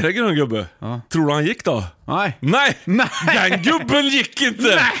 Och så blev det grön gubbe. Tror du han gick då? Nej. Den gubben gick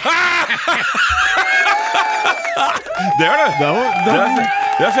inte. Det är det.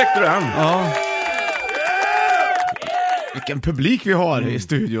 Där fick du den. Ja. Vilken publik vi har i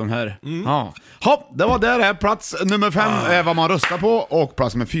studion här. Det var där. Plats nummer 5 är vad man röstar på. Och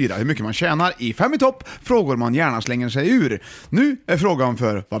plats nummer 4 hur mycket man tjänar i 5 i topp. Frågor man gärna slänger sig ur. Nu är frågan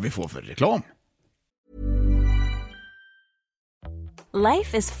för vad vi får för reklam.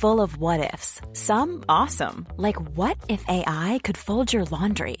 Life is full of what-ifs. Some awesome, like what if AI could fold your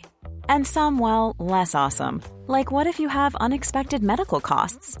laundry? And some, well, less awesome, like what if you have unexpected medical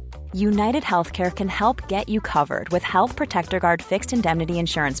costs? United Healthcare can help get you covered with Health Protector Guard fixed indemnity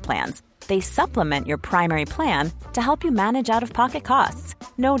insurance plans. They supplement your primary plan to help you manage out-of-pocket costs.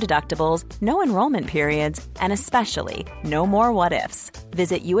 No deductibles, no enrollment periods, and especially no more what-ifs.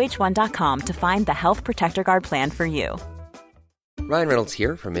 Visit uh1.com to find the Health Protector Guard plan for you. Ryan Reynolds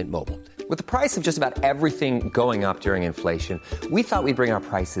here from Mint Mobile. With the price of just about everything going up during inflation, we thought we'd bring our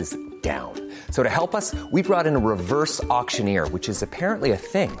prices down. So to help us, we brought in a reverse auctioneer, which is apparently a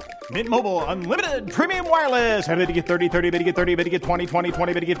thing. Mint Mobile Unlimited Premium Wireless. How to get 30, 30, bit to get 30, bit to get 20, 20,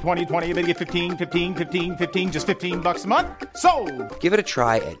 20, bit to get 20, 20, bit to get 15, 15, 15, 15, just $15 a month? Sold! Give it a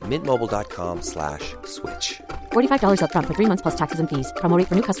try at mintmobile.com/switch. $45 up front for 3 months plus taxes and fees. Promo rate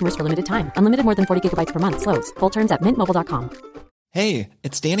for new customers for limited time. Unlimited more than 40 gigabytes per month. Slows full terms at mintmobile.com. Hey,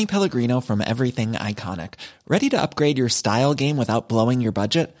 it's Danny Pellegrino from Everything Iconic. Ready to upgrade your style game without blowing your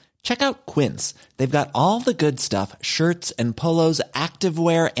budget? Check out Quince. They've got all the good stuff, shirts and polos,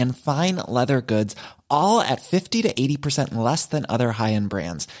 activewear, and fine leather goods, all at 50 to 80% less than other high-end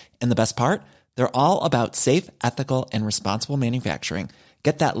brands. And the best part? They're all about safe, ethical, and responsible manufacturing.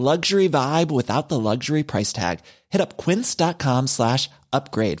 Get that luxury vibe without the luxury price tag. Hit up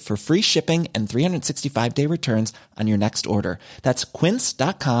quince.com/upgrade for free shipping and 365-day returns on your next order. That's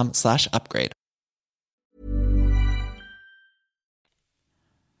quince.com/upgrade.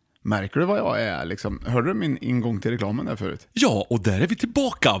 Märker du vad jag är liksom? Hörde du min ingång till reklamen där förut? Ja, och där är vi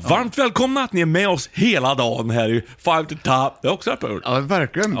tillbaka. Varmt välkomna att ni är med oss hela dagen här i Five to Top. Det är också rätt. Ja,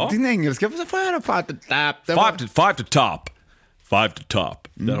 verkligen. Ja. Din engelska, får jag höra Five to Top? Five to Top. Five to Top.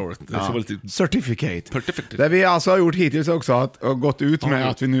 Där har du det. Lite... Certificate. Det vi alltså har gjort hittills också att gått ut med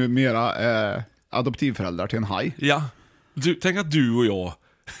att vi nu mera är adoptivföräldrar till en haj. Ja. Tänk att du och jag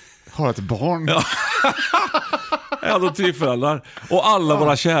har ett barn. Ja. Adoptivföräldrar. Och alla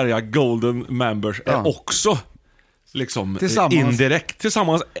våra kära golden members är också liksom indirekt.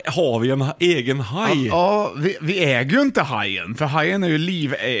 Tillsammans har vi en egen haj. Ja, vi äger ju inte hajen, för hajen är ju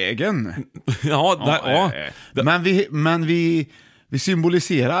livägen. Men vi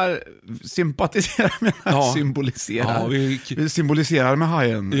sympatiserar vi symboliserar med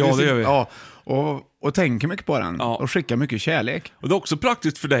hajen. Ja, det gör vi. Ja, och tänker mycket på den och skickar mycket kärlek. Och det är också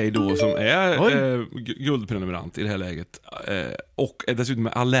praktiskt för dig då som är guldprenumerant i det här läget och är dessutom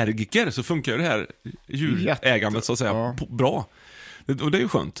allergiker, så funkar det här djurägandet så att säga bra. Och det är ju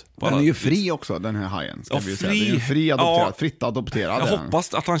skönt. Den är ju fri också, den här hajen. Ska vi säga. Den är ju fri adopterad, fritt adopterad. Jag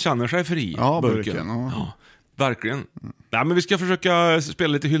hoppas att han känner sig fri, burken. Ja. Verkligen. Nej, men vi ska försöka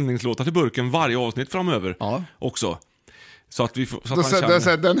spela lite hyllningslåtar till burken varje avsnitt framöver också. Så att vi får, så att han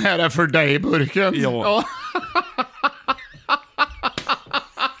känner... Den här är för dig, burken. Ja.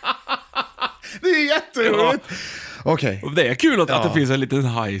 Det är jätteroligt. Okej. Det är kul att det finns en liten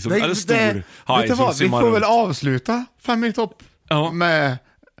haj som är stor haj som simmar vi får runt. väl avsluta 5 i topp med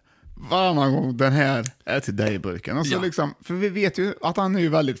varannan gång den här är till dig, burken. Och så liksom, för vi vet ju att han är ju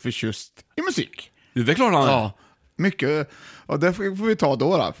väldigt förtjust i musik. Det är klart han är. Ja, mycket. Och det får vi ta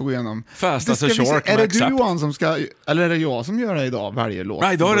då för gå igenom. Fast as a shark. Är det du, Johan, som ska, eller är det jag som gör det idag, varje låt?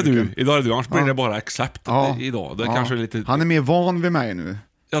 Nej, idag är det du. Annars blir det bara accept idag. Det kanske är lite... Han är mer van vid mig nu.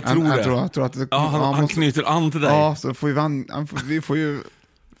 Jag tror det. Jag tror att han knyter an till dig. Ja, så får vi får ju...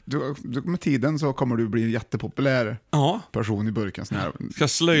 med tiden så kommer du bli en jättepopulär person i burken. Ska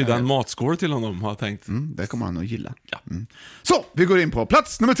slöjda en matskål till honom, har jag tänkt. Det kommer han att gilla. Så, vi går in på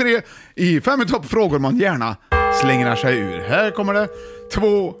plats nummer 3 i 5 i topp frågor man gärna slänger sig ur. Här kommer det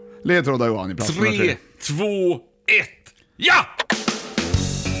 2 ledtrådar, Johan, i plats nummer 3. 3, 2, 1, ja!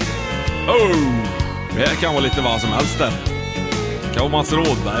 Oh! Det här kan vara lite vad som helst där. Det kan vara Mats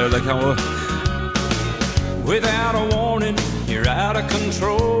Rådberg och det kan vara... Without a warning, you're out of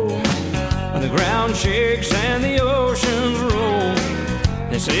control. The ground shakes and the oceans roll.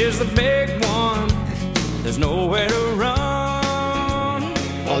 This is the big one. There's nowhere to run.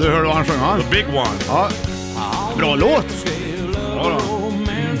 Ja, du hörde vad han sjöng. The big one. Ja. Bra låt.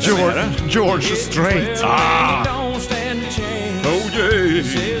 George Strait. Oh yeah.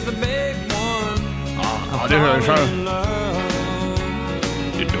 Ja, det hör själv.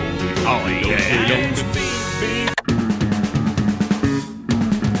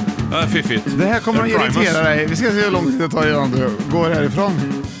 Fiffigt. Det här kommer att irritera dig. Vi ska se hur lång tid det tar innan du går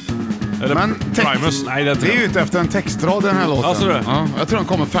härifrån. Men Primus? Nej, det är ute efter en textrad i den här låten. Alltså det? Ja, jag tror den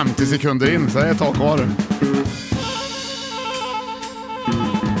kommer 50 sekunder in, så det är ett tag kvar.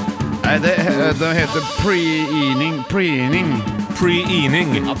 Nej, det heter pre-ening.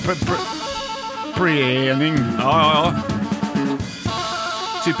 Pre-ening. Ja, pre-ening. Ja.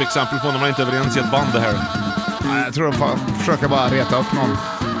 Typexempel på när man inte är överens i ett band det här. Nej, jag tror de försöker bara reta upp någon.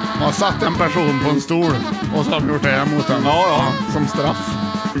 Man har satt en person på en stol och så har de gjort det mot den. Som straff.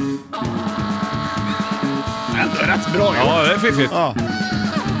 Ändå är rätt bra. Ja, det är fiffigt. Ja.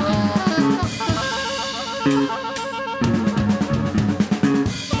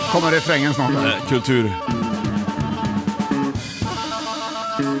 Kommer refrängen snart? Kultur.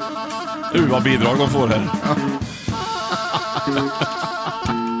 Vad bidrag de får här.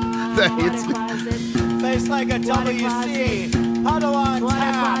 Det är hits. Face like a WC, huddle on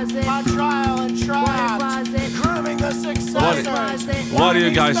tap, on trial and trapped, grooming the successors. What do you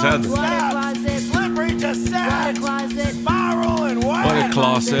guys said? Slippery descent, spiral and wet. What a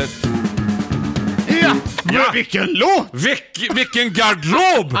closet. Ja, vilken låt! Vilken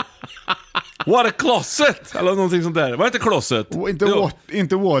garderob! What a closet! Eller någonting sånt där. Vad heter closet?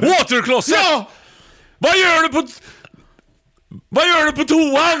 Inte water. Water closet! Ja! Vad gör du på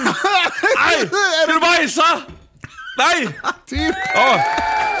toan? Nej! Ska du bajsa? Nej! Typ. Ja.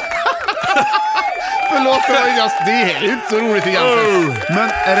 förlåt, det är inte så roligt egentligen. Men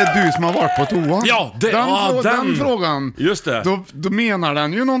är det du som har varit på toan? Ja, den frågan. Just det. Då menar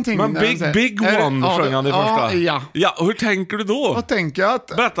den ju någonting. Men big one sjöng han det första. Ja, hur tänker du då? Jag tänker att...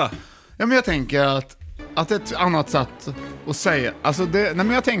 Berätta. Ja, men jag tänker att ett annat sätt att säga... Alltså, nej,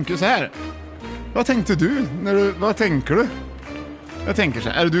 men jag tänker så här. Vad tänkte du? Vad tänker du? Jag tänker så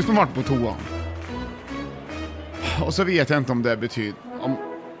här. Är det du som har varit på toan? Och så vet jag inte om det betyder...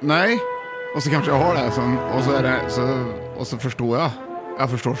 Nej. Och så kanske jag har det. Och så är det... Och så förstår jag. Jag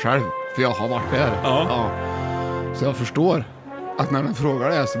förstår själv. För jag har varit där. Ja. Så jag förstår att när den frågar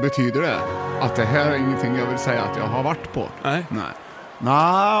det så betyder det att det här är ingenting jag vill säga att jag har varit på. Nej. Nej.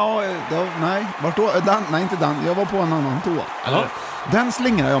 Vart då? Nej, inte den. Jag var på en annan toa. Ja. Den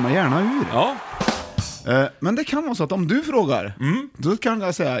slingrar jag mig gärna ur. Ja. Men det kan vara så att om du frågar, då kan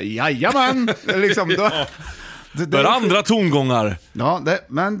jag säga jajamän. Liksom, det är andra tongångar. Ja,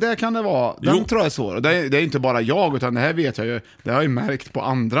 men det kan det vara. Den tror jag är svår. Det är inte bara jag, utan det här vet jag ju. Det har jag ju märkt på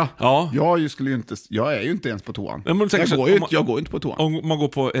andra. Ja. Jag är ju inte ens på toan. Men jag går inte på toan. Om man går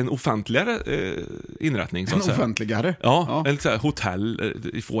på en offentligare inrättning så att säga. Offentligare? Ja. Eller så här, hotell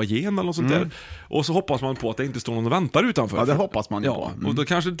i foajén eller något sånt där. Och så hoppas man på att det inte står någon och väntar utanför. Ja, det hoppas man ju på. Och då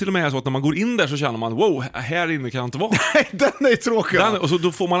kanske det till och med är så att när man går in där så känner man, wow, här inne kan jag inte vara. Nej, den är tråkig. Och så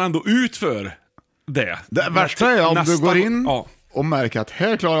då får man ändå ut för det värsta är om du går in och märker att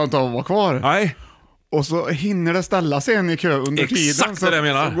här klarar jag inte av att vara kvar. Nej. Och så hinner det ställa sig en i kö under tiden. Exakt det jag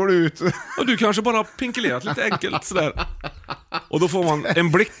menar. Så går du ut. Och du kanske bara pinkelerat lite enkelt sådär. Och då får man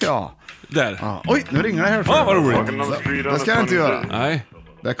en blick där. Ja. Oj, nu ringer det här. Vad roligt. Det ska jag inte göra. Nej.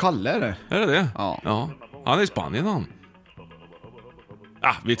 Det är Kalle, är det? Är det? Ja. Han är i Spanien, han.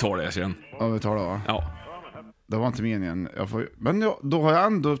 Ja, vi tar det sen. Ja, vi tar det, va? Ja. Det var inte meningen. Men då har jag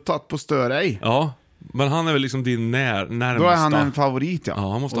ändå tagit på större. Ja. Men han är väl liksom din närmsta. Då är han en favorit, ja.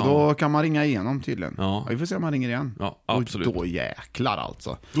 Han måste och då kan man ringa igenom tydligen. Ja. Vi får se om han ringer igen. Ja, absolut. Och då jäklar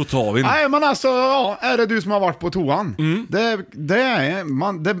alltså. Då tar vi. Nej, men alltså, är det du som har varit på toan? Det är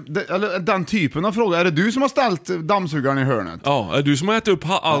eller den typen av fråga. Är det du som har ställt dammsugaren i hörnet? Ja, är det du som har ätit upp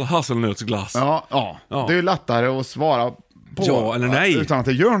all hasselnötsglass? Ja. Det är ju lättare att svara på ja eller nej utan att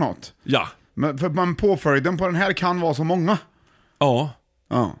det gör något. Ja. Men påföljden på den här kan vara så många. Ja.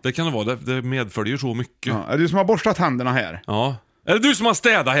 Det kan det vara, det medföljer så mycket. Är det du som har borstat händerna här? Ja. Är det du som har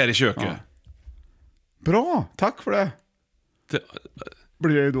städat här i köket? Ja. Bra, tack för det.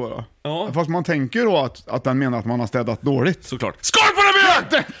 Blir det ju då. Ja. Fast man tänker då att den menar att man har städat dåligt. Såklart. Skål på det,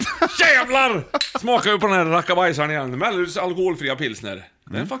 Björn! Jävlar! Smakar ju på den här rackabajsaren igen. Mellus alkoholfria pilsner.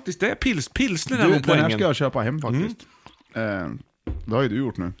 Det är faktiskt det. Pilsner är nog poängen. Den här ska jag köpa hem faktiskt. Det har ju du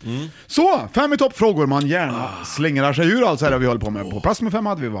gjort nu. Så, 5 i topp frågor man gärna slingrar sig ur. Alltså här vi håller på med. På plats med 5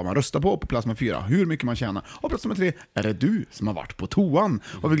 hade vi vad man röstar på plats med 4 hur mycket man tjänar. Och plats med 3 är det du som har varit på toan.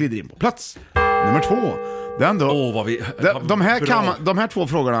 Och vi glider in på plats nummer 2. Det är ändå, de här 2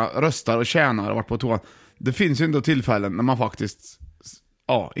 frågorna, röstar och tjänar och varit på toan. Det finns ju ändå tillfällen när man faktiskt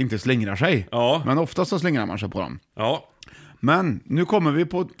inte slingrar sig. Men ofta så slingrar man sig på dem. Ja. Men nu kommer vi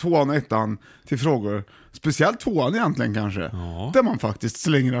på 2an och 1an till frågor, speciellt 2an egentligen kanske, där man faktiskt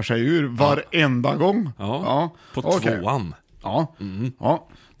slingrar sig ur varenda gång. På 2an. Ja.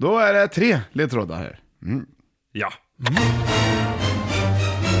 Då är det 3 ledtrådar här. Ja.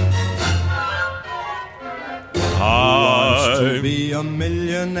 Wants to be a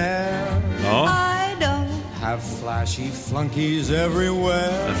millionaire. I don't have flashy flunkies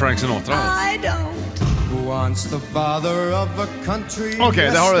everywhere. Frank Sinatra. I don't. Wants the bother of a country. Okej,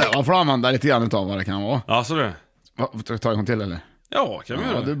 det har du det. Man får använda lite grann av vad det kan vara. Ja, så det. Ta en till eller? Ja, kan vi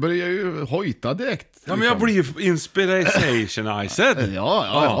göra. Du börjar ju hojta direkt. Ja, men jag blir ju inspirationized.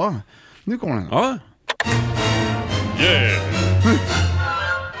 Ja. Nu kommer den. Ja. Yeah.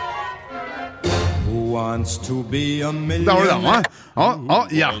 Wants to be a millionaire. Där har du den, va?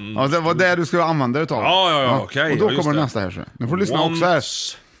 Ja, det var det du skulle använda utav. Ja, okej. Och då kommer nästa här så. Nu får du lyssna också här.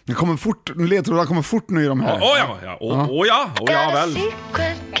 Det kommer fort, ledtrådar kommer fort nu i de här. Ja, väl.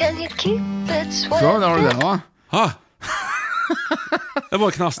 Så, där har du den, va? Det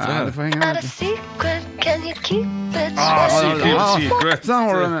var knastra här. Det får hänga med. Secret. Sen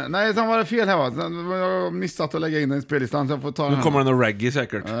har du den. Nej, sen var det fel här, va? Jag har missat att lägga in den i spellistan, så jag får ta den. Nu kommer den reggae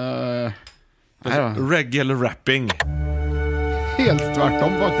säkert. Reggae eller rapping? Helt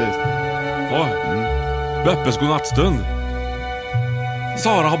tvärtom faktiskt. Beppes godnattstund.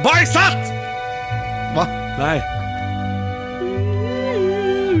 Sara har bajsat! Va? Nej.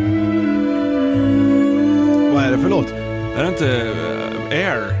 Vad är det för låt? Är det inte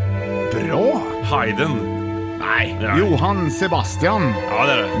Air? Bra! Haydn? Nej. Johann Sebastian. Ja,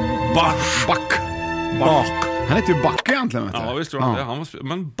 det är det. Bach. Han heter ju Buck egentligen, vet du. Ja, visst tror jag det. Han var,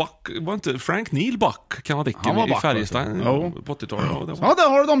 men Buck, var inte Frank Neil Buck, kanadicken i Färjestad på 80-talet? Ja, där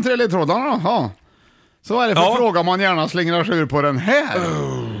har du de 3 ledtrådarna. Ja. Så är det för fråga man gärna slingrar sig ur på den här.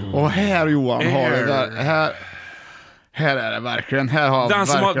 Och här, Johan, har det där. Här är det verkligen. Här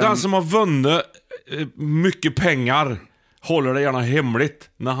har den som har vunnit mycket pengar håller det gärna hemligt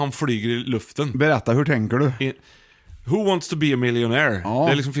när han flyger i luften. Berätta, hur tänker du? Who wants to be a millionaire? Ja.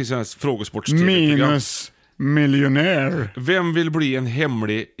 Det liksom finns en frågesports Minus miljonär. Vem vill bli en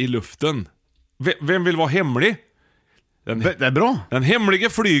hemlig i luften? Vem vill vara hemlig? Det är bra. Den hemlige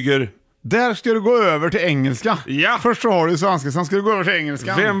flyger. Där ska du gå över till engelska. Ja. Först så har du svenska, sen ska du gå över till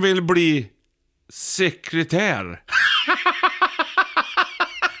engelska. Vem vill bli sekretär?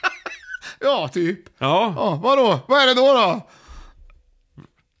 Ja, typ. Ja. Vadå? Vad är det då?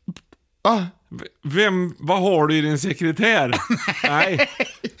 Vad har du i din sekretär? Nej.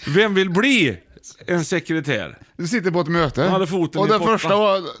 Vem vill bli en sekretär? Du sitter på ett möte. Och det första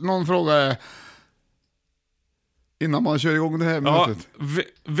någon frågar är, innan man kör igång det här mötet.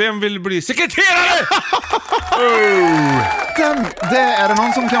 Vem vill bli sekreterare? Det är det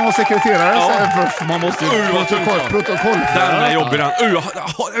någon som kan vara sekreterare så först. Man måste protokoll. Den är jobbig den.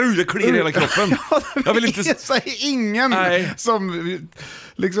 Det kliar hela kroppen. Jag vill inte säga ingen som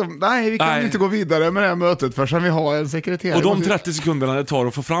liksom, vi kan inte gå vidare med det här mötet för sen vi har en sekreterare. Och de 30 sekunderna det tar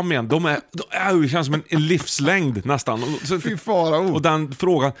att få fram igen, det känns som en livslängd nästan. Fy farao. Och den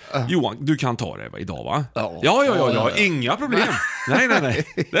frågan, Johan, du kan ta det idag, va? Ja, inga problem. Nej.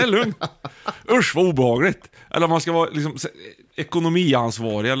 Det är lugnt. Usch, vad obehagligt. Eller man ska vara liksom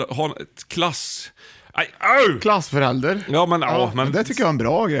ekonomiansvarig eller ha ett klassförälder. Ja, men det tycker jag är en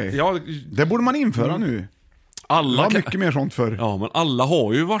bra grej. Ja, det borde man införa nu. Alla mycket mer sånt för. Ja, men alla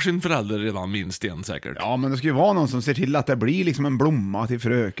har ju varsin förälder redan, minst en säkert. Ja, men det ska ju vara någon som ser till att det blir liksom en blomma till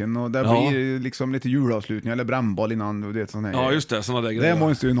fröken och det blir liksom lite julavslutning eller brännboll innan, det sån här. Ja, just det, såna där grejer. Det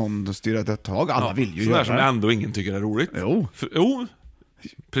måste ju någon styra ett tag. Alla vill ju göra det. Som ändå ingen tycker är roligt. Jo.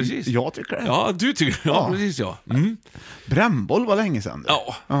 Precis. Jag tycker det. Ja, du tycker det. Ja, precis, ja. Brännboll var länge sedan.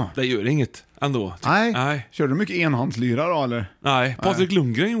 Ja, det gör inget ändå. Nej. Körde du mycket enhandslyra då, eller? Nej, Patrik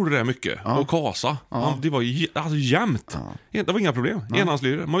Lundgren gjorde det mycket. Och Kasa. Det var jämnt. Det var inga problem.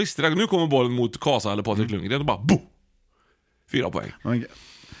 Enhandslyra. Man visste det. Nu kommer bollen mot Kasa eller Patrik Lundgren och bara bo! 4 poäng.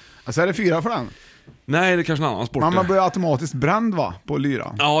 Alltså är det 4 för den? Nej, det är kanske en annan sport. Man blir automatiskt bränd, va? På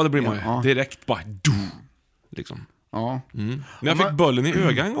lyra. Ja, det blir man ju. Direkt bara liksom. Ja. När jag fick bollen i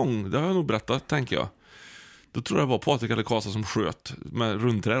ögat en gång, det har jag nog berättat, tänker jag. Då tror jag det var Patrik eller Kasa som sköt med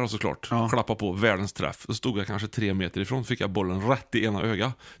rundträ såklart. Klappa på världens träff. Då stod jag kanske 3 meter ifrån, fick jag bollen rätt i ena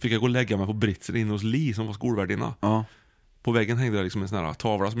ögat. Fick jag gå och lägga mig på britsen inne hos Li som var skolvärdinna. På väggen hängde det liksom en sån här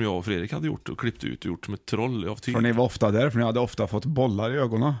tavla som jag och Fredrik hade gjort och klippt ut och gjort som ett troll av tyg. För ni var ofta där, för ni hade ofta fått bollar i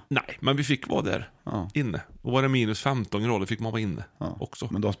ögonen. Nej, men vi fick vara där inne. Och var det minus 15 grader fick man vara inne också.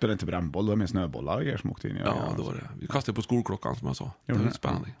 Men då spelade inte brännboll, då var det med snöbollar och grejer som åkte in i ögonen. Ja, då var det. Vi kastade på skolklockan som jag sa. Det var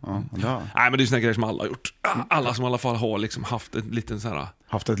spännande. Ja. Nej, men det är såna grejer som alla har gjort. Alla som i alla fall har liksom haft en liten sån här...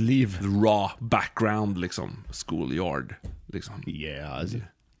 Haft ett liv. Raw background liksom. Schoolyard liksom. Yes.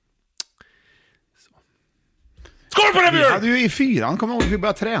 Skål på det, Björn! Vi hade ju i 4, kommer jag ihåg, vi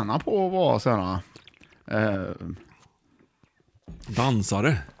började träna på att vara sådana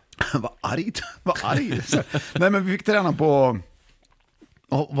dansare. Vad argt. Nej, men vi fick träna på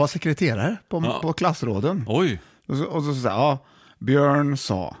att vara sekreterare på klassråden. Oj. Och så sa Björn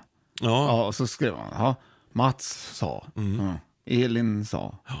sa. Ja. Och så skrev han. Mats sa. Elin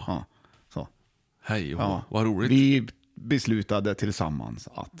sa. Så. Hej, vad roligt. Vi beslutade tillsammans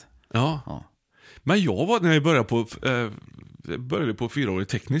att. Ja. Men jag var, när jag började på 4-årig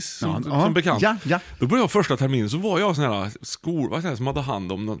teknisk som bekant. Ja. Då började jag första terminen, så var jag sån här som hade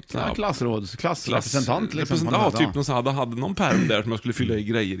hand om någon klassrepresentant liksom. Ja, typ någon sån här, hade någon pärm där som jag skulle fylla i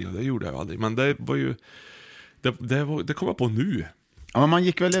grejer i, och det gjorde jag aldrig. Men det var ju det kom jag på nu. Ja, men man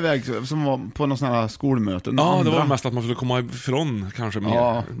gick väl iväg som var på någon sån här skolmöten. Ja, det var mest att man skulle komma ifrån kanske mer.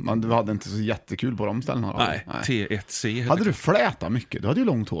 Ja, men du hade inte så jättekul på de ställena. Nej. T1C. Hade du fläta mycket? Du hade ju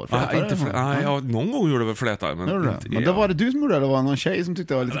långt hår. Någon gång gjorde jag väl fläta. Men det var det du som gjorde det? var någon tjej som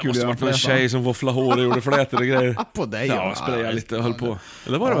tyckte det var lite kul. Det måste vara en tjej som våfflade hår och gjorde flätor och grejer. På dig? Ja, sprayade lite och höll på.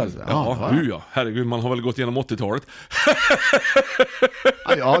 Det var det väl? Ja. Herregud, man har väl gått igenom 80-talet.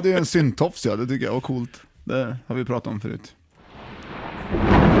 Ja, det är en syntofs, det tycker jag var coolt. Det har vi pratat om förut.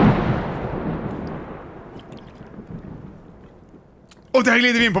 Och där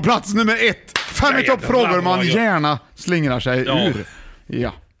glider vi in på plats nummer 1. 5 i toppfrågor man gärna slingrar sig ur.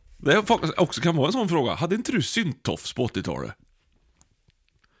 Ja. Det också kan vara en sån fråga. Hade inte du syntofs på 80-talet?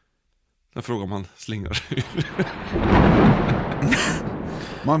 Den frågan man slingrar sig ur.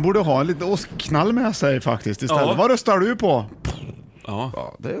 Man borde ha en lite åskknall med sig faktiskt istället. Ja. Vad röstar du på?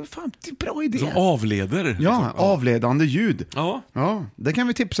 Ja. Det är fan en bra idé. Som avleder. Ja, avledande ljud. Ja. Ja, det kan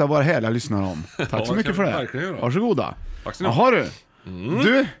vi tipsa våra härliga lyssnare om. Tack så mycket för det. Verkligen göra. Varsågoda. Tack så mycket. Jaha du.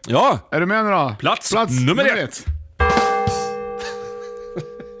 Du, Ja. är du med nu då? Plats nummer 1.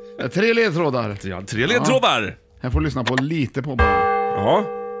 Det är 3 ledtrådar. Ja, 3 ledtrådar. Ja. Jag får lyssna på lite på bara. Ja.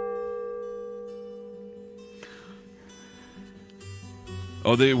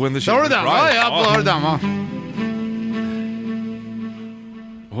 Ja, det är When the Där har du Children den, Cry. ja, där har du den va?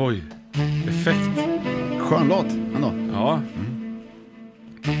 Oj, effekt. Skön låt ändå. Ja.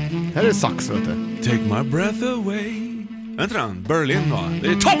 Här är sax, vet du. Take my breath away. Vänta den, Berlin va? Det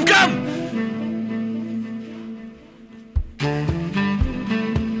är Top Gun!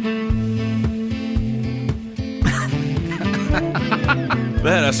 Det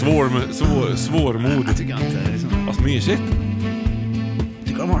här är svårmodigt. Tycker jag inte. Vad mysigt.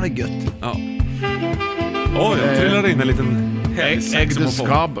 Tycker de har det gött. Ja. Oj, jag trillar in en liten Egg the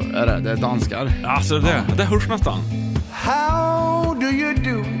Scab är det. Det är danskar. Alltså det hörs nästan. How do you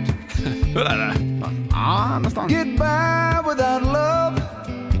do it? Hur är det? Ja, nästan. Get by without love.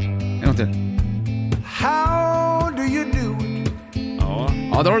 En gång till. How do you do it?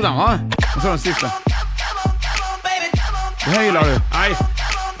 Ja, där har du den va? Och så den sista. Det här gillar du. Nej.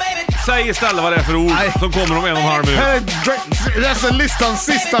 Säg istället vad det är för ord som kommer om 1,5 minut. Här är det är alltså listans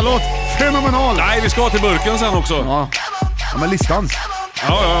sista låt. Fenomenal. Nej, vi ska till burken sen också. Ja, men listans.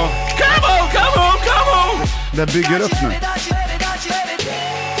 Ja. Come on! Det bygger upp nu.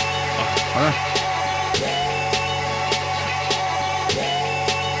 Ja.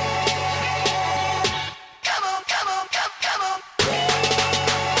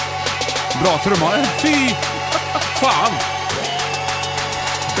 Bra trummare. Fy fan.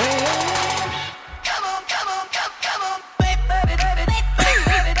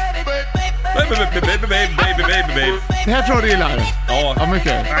 Baby. Det här tror jag du gillar. Ja,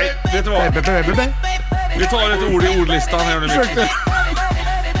 mycket. Nej, vet du vad? Baby. Vi tar ett ord i ordlistan här nu.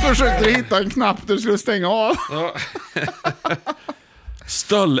 Försökte hitta en knapp du skulle stänga av. Ja.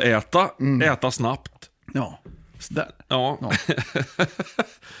 Stölläta, äta snabbt. Ja. Ja.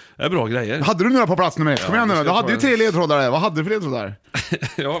 Det är bra grejer. Hade du några på plats nummer 1? Kom igen nu. Du hade ju 3 ledtrådar där. Vad hade du för ledtrådar?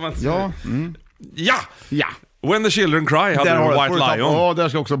 Ja, vänta. Ja. Ja. When the Children Cry hade du White Lion. Ja, där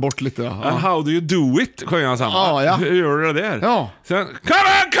ska också bort lite. Ja. And how do you do it? Sjöng han samma. Ja. Hur gör du det där? Ja. Sen, come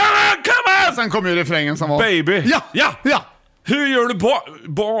on! Sen kom ju refrängen som var... Baby. Ja. Hur gör du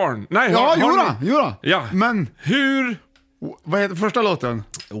barn? Nej, Ja, jodå. Ja. Men... Hur... Vad heter första låten?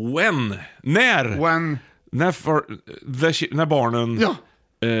 When. När. When... När barnen... Ja.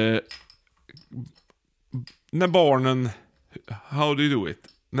 När barnen... How do you do it?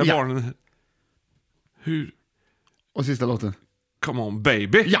 När barnen... Hur... Och sista låten. Come on,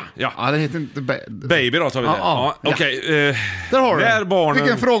 baby. Ja, det heter inte... Baby då tar vi det. Ja. Okej. Där har du. När barnen...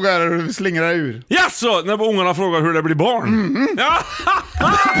 Vilken fråga är det du slingrar ur? Jaså, när ungarna frågar hur det blir barn. Ja.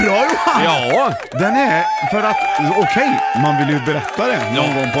 Bra Johan! Ja. Den är för att, okej, man vill ju berätta det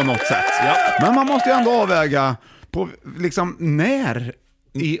någon gång på något sätt. Ja. Men man måste ju ändå avväga på liksom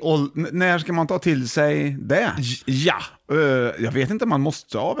när ska man ta till sig det? Ja. Jag vet inte om man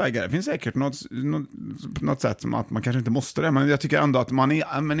måste avväga det. Det finns säkert något sätt som att man kanske inte måste det. Men jag tycker ändå att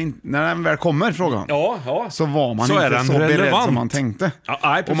när den väl kommer frågan så var man så inte så beredd som man tänkte. Ja,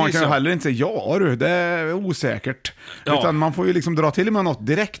 nej, och man kan ju heller inte säga det är osäkert. Ja. Utan man får ju liksom dra till med något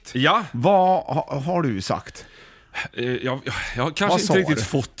direkt. Ja. Vad har du sagt? Jag har kanske inte riktigt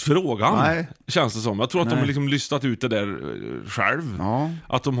fått frågan. Nej. Känns det som. Jag tror att de har liksom listat ut det där själv. Ja.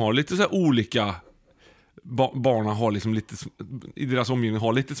 Att de har lite så här olika barnen har liksom lite i deras omgivning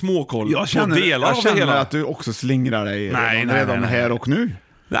har lite småkoll på delar av det hela. Jag känner att du också slingrar dig redan här och nu.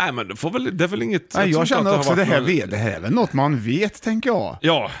 Nej, men det är väl inget... Nej, jag känner också det här är väl något man vet, tänker jag.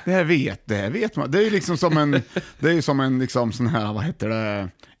 Ja. Det här vet man. Det är ju liksom som en liksom sån här, vad heter det,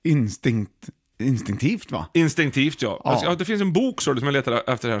 instinktivt va? Instinktivt, ja. Alltså, det finns en bok så som jag letar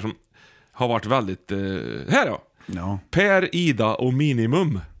efter här som har varit väldigt... här ja. Per, Ida och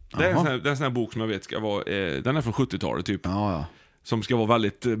Minimum. Det är en sån här bok som jag vet ska vara... den är från 70-talet typ. Ja. Som ska vara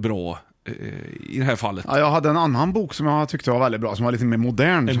väldigt bra i det här fallet. Ja, jag hade en annan bok som jag tyckte var väldigt bra, som var lite mer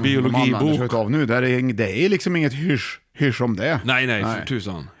modern. En biologibok. Av nu. Det är liksom inget hysch om det. Nej, för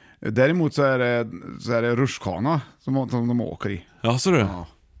tusan. Däremot så är det rutschkana som de åker i. Ja, så det. Ja.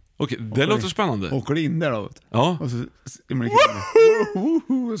 Okej, det låter spännande. Åker in där då. Ja. Och så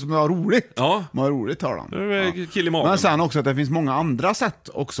som har roligt. Ja. Man har roligt tar de. Det är kill i magen. Men sen också att det finns många andra sätt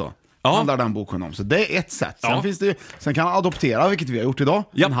också. handlar den boken om. Så det är ett sätt. Sen kan han adoptera, vilket vi har gjort idag.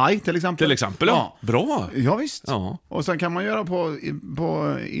 En haj till exempel. Till exempel, ja. Bra. Ja, visst. Ja. Och sen kan man göra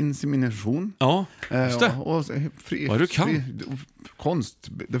på insemination. Ja, just det. Och Vad du kan. Konst.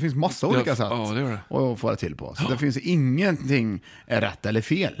 Det finns massa olika sätt det gör det. att få det till på. Så det finns ingenting är rätt eller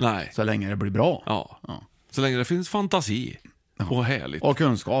fel. Nej. Så länge det blir bra. Ja. Så länge det finns fantasi. Och härligt. Och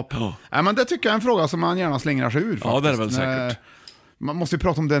kunskap. Ja, men det tycker jag är en fråga som man gärna slingrar sig ur faktiskt. Ja, det är väl säkert. Man måste ju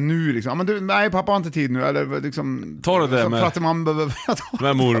prata om det nu liksom. Men du, nej, pappa har inte tid nu. Eller liksom, ta det där för att man behöver...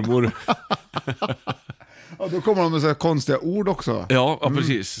 med mormor. Ja, då kommer de med så konstiga ord också. Ja,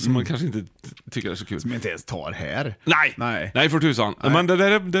 precis. Som man kanske inte tycker är så kul. Som jag inte ens tar här. Nej för tusan. Men,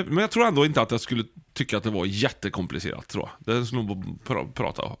 men jag tror ändå inte att jag skulle tycka att det var jättekomplicerat, tror jag. Det skulle nog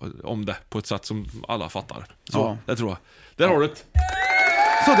prata om det på ett sätt som alla fattar. Så, det tror jag. Där har du det.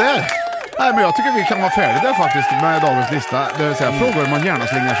 Så där. Nej, men jag tycker vi kan vara färdiga där faktiskt med dagens lista. Det vill säga frågor man gärna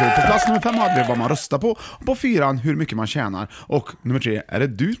slänger sig. På plats nummer 5 hade vi vad man röstar på. På 4 hur mycket man tjänar. Och nummer 3, är det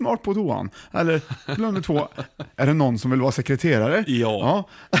du som har varit på toan? Eller nummer 2, är det någon som vill vara sekreterare? Ja.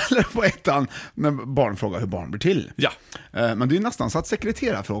 Eller på 1 när barn frågar hur barn blir till. Ja. Men det är ju nästan så att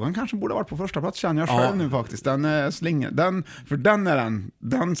sekreterarfrågan kanske borde ha varit på första plats, känner jag själv nu faktiskt.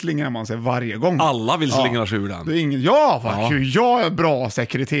 Den slingar man sig varje gång. Alla vill slingra sig ur den. Det är ingen, jag är bra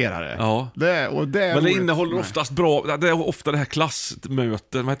sekreterare. Ja. Men det innehåller oftast bra. Det är ofta det här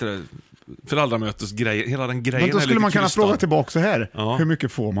klassmöten, vad heter det? Föräldramötesgrejen, hela den grejen. Men då skulle man kunna krystad. fråga tillbaka så här. Hur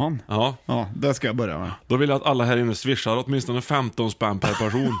mycket får man? Ja, det ska jag börja med. Då vill jag att alla här inne swishar åtminstone 15 spänn per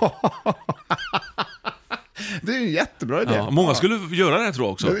person. Det är en jättebra idé. Många skulle göra det, tror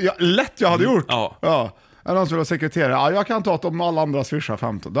jag också. Lätt jag hade gjort. Ja. Är någon som vill vara sekreterare? Jag kan ta att om alla andra swishar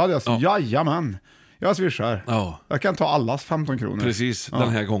 15. Då hade jag sagt, jajamän. Jag swishar. Jag kan ta allas 15 kronor. Precis, den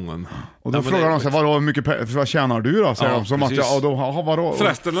här gången. Och då frågar de sig, vad tjänar du då? Säger de, som att vadå?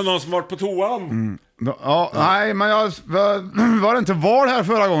 Förresten, är någon som varit på toan? Nej, men var det inte val här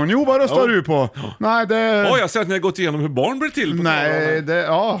förra gången? Jo, vad röstar du på? Nej, det... jag ser att ni har gått igenom hur barn blir till på Nej,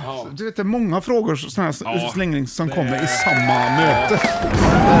 du vet, det är många frågor slingring som kommer i samma möte.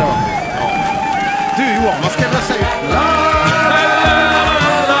 Du Johan, vad ska jag säga?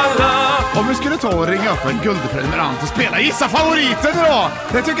 Om vi skulle ta och ringa upp en guldprenumerant och spela Gissa favoriten idag.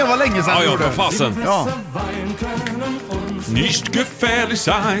 Det tycker jag var länge sedan. Ja, fasen. Nicht gefährlich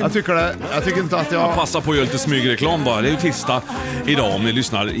sein. Jag tycker inte att jag passar på att göra lite smygreklam bara. Det är ju tisdag idag om ni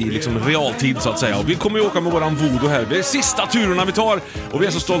lyssnar i liksom realtid så att säga. Och vi kommer ju åka med våran voodoo här. Det är sista turerna vi tar. Och vi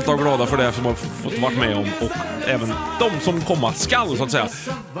är så stolta och glada för det som har fått varit med om. Och även de som komma skall så att säga.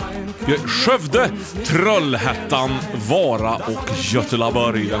 Vi har Skövde, Trollhättan, Vara och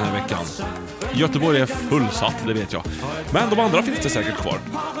Göteborg den här veckan. Göteborg är fullsatt, det vet jag. Men de andra finns det säkert kvar.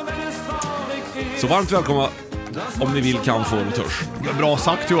 Så varmt välkomna. Om ni vill kan få det törs. Bra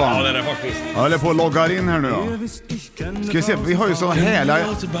sagt Johan. Ja, det är det faktiskt. Jag håller på att logga in här nu då. Ska vi se, vi har ju så hela...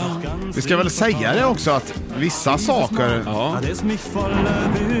 Vi ska väl säga det också att vissa saker...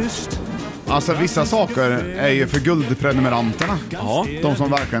 Alltså vissa saker är ju för guldprenumeranterna. De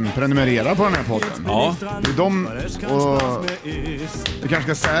som verkligen prenumererar på den här podden. Det är de, och vi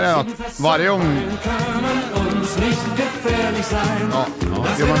kanske ska säga det att varje gång...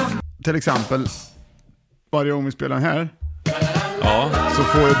 Till exempel... Varje gång vi spelar den här så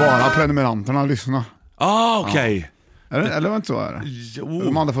får ju bara prenumeranterna lyssna. Okej. Eller var inte så är det?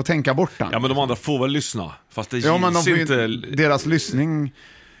 De andra får tänka bort den. Ja, men de andra får väl lyssna. Fast det men de får inte... Deras lyssning...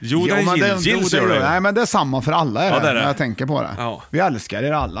 gills Nej, men det är samma för alla när jag tänker på det. Vi älskar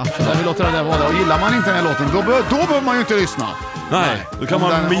er alla. Så vi låter det där vara. Och gillar man inte den här låten, då behöver man ju inte lyssna. Nej, då kan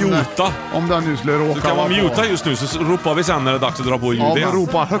man muta. Om den nu skulle råka. Då kan man muta just nu, så ropar vi sen när det är dags att dra på ljud. Ja,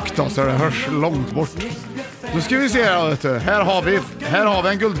 ropa högt då, så det hörs långt bort. Nu ska vi se här, här har vi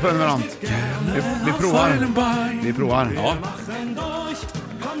en guldprenumerant. Vi provar.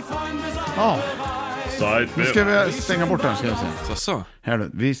 Ja. Nu ska vi stänga bort den, ska jag säga. Så. Här då,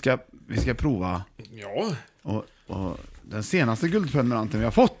 vi ska prova. Ja. Och den senaste guldprenumeranten vi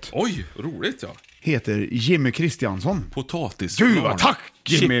har fått. Oj, roligt heter Jimmy Kristiansson. Potatis. Gud, tack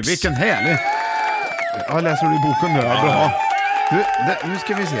Jimmy, vilken härlig. Jag läser du i boken nu, bra. Nu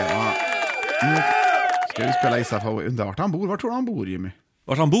ska vi se. Nu ska vi spela Gissa favorit. Undrar vart han bor. Var tror du han bor, Jimmy?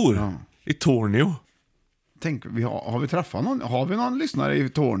 Vart han bor? Ja. I Tornio. Tänk, har vi träffat någon? Har vi någon lyssnare i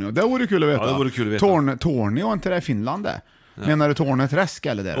Tornio? Det vore kul att veta. Ja, det vore kul att veta. Tornio, inte det i Finland det? Ja. Menar du Torneträsk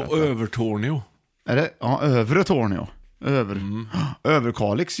eller det? Och Övertornio. Är det? Ja, övre Tornio.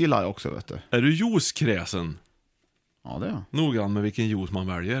 Överkalix gillar jag också, vet du. Är du juicekräsen? Ja, det är jag. Noggrann med vilken juice man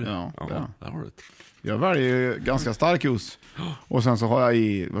väljer. Ja, det är. Där har du det. Jag väljer ju ganska stark juice. Och sen så har jag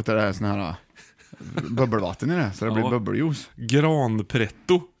i, vet du, det här sån här bubbelvatten i det, så det blir bubbeljuice.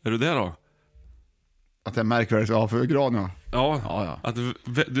 Granpretto, är du det då? Att det är märkvärdigt att ha för gran, ja. Ja. Att du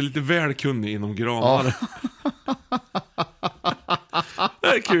är lite väl kunnig inom granar. Det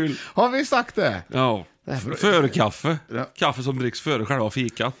är kul. Har vi sagt det? Ja. Före kaffe. Kaffe som dricks före själva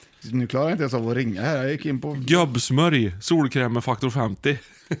fikat. Nu klarar jag inte ens av att ringa här. Jag gick in på... Gubbsmörj, solkräm med faktor 50.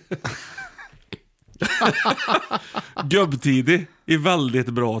 Gubbtidig, i väldigt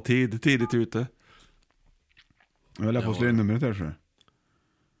bra tid. Tidigt ute. Jag vill på slå in numret här, så.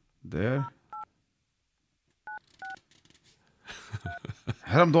 Där.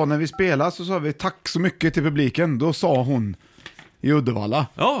 Häromdagen när vi spelade så sa vi tack så mycket till publiken. Då sa hon i Uddevalla.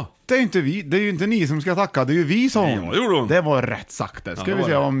 Ja. Det är ju inte ni som ska tacka, det är ju vi, sa hon. Ja, gjorde hon. Det var rätt sagt det. Ska vi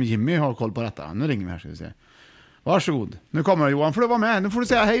se om Jimmy har koll på detta. Nu ringer vi här, ska vi se. Varsågod. Nu kommer Johan, får du vara med. Nu får du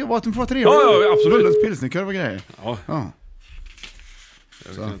säga hej och vad du får trevligt. Ja, absolut. Bullens pilsnerkorv och grejer. Ja.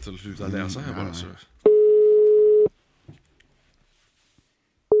 Jag kan inte sluta läsa här bara så.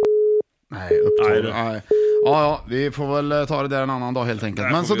 Nej, upptag. Nej. Ja, vi får väl ta det där en annan dag helt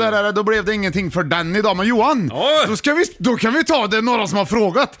enkelt. Men så där är det, då blev det ingenting för den idag. Men Johan, då kan vi ta det några som har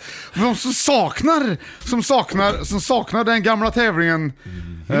frågat. De som saknar den gamla tävlingen.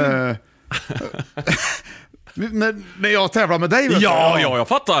 När jag tävlar med dig. Ja, jag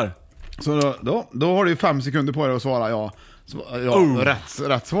fattar. Så då har du 5 sekunder på dig att svara ja.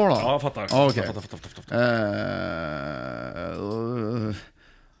 Rätt svar då. Ja, jag fattar. Okay.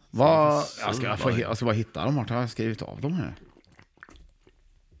 Jag ska bara hitta dem. Vart har jag skrivit av dem här?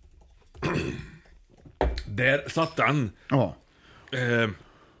 Där satt den. Ja.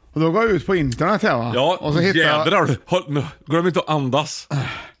 Och då går jag ut på internet här, va? Ja, och så jädrar du. Glöm inte att andas.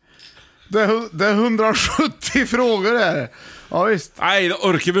 Det är 170 frågor där. Ja, visst. Nej, då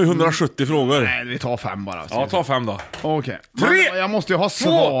orkar vi 170 frågor. Nej, vi tar 5 bara. Ja, ta 5 då. Okej. 3, jag måste ju ha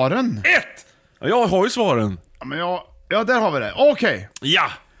svaren. 1. Jag har ju svaren. Ja, men ja, där har vi det. Okej.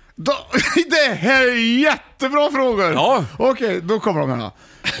 Ja. Det här är jättebra frågor. Ja. Okej, då kommer de här då.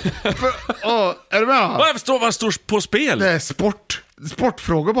 Är du med? Vad står på spel? Det är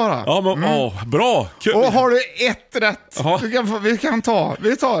sportfrågor bara. Ja, men bra. Kul. Och har du ett rätt,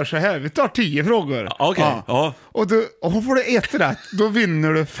 vi tar så här. Vi tar 10 frågor. Okej. Ja. Och får du ett rätt, då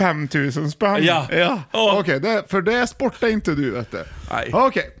vinner du 5 000 spänn. Ja. Okej, för det sportar inte du, vet du. Nej.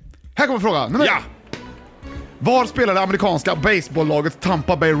 Okej. Här kommer frågan. Ja. Var spelar det amerikanska baseballlaget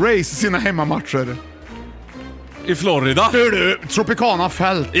Tampa Bay Rays sina hemmamatcher? I Florida. Du, Tropicana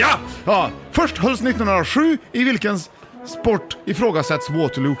fält. Ja. Först hölls 1907. I vilken sport ifrågasätts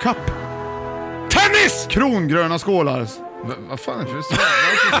Waterloo Cup? Tennis! Krongröna skålar. Vad fan är det för svar?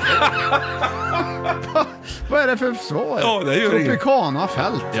 Vad är det för svar? Ja, det är ju Tropicana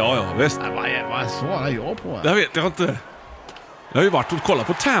fält. Ja, visst. Vad svarar jag på? Det vet jag inte. Jag har ju varit och kollat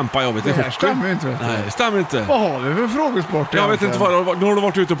på Tampa, jag vet inte. Det här stämmer ju inte, vet du. Nej, det stämmer inte. Vad har vi för frågesport? Jag vet inte vad. Nu har du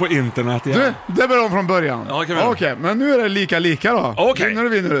varit ute på internet igen. Det börjar om från början. Ja, Okej, men nu är det lika då. Okej.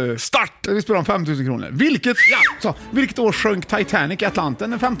 Vinner du. Start! Vi spelar om 5 000 kronor. Vilket år sjönk Titanic i Atlanten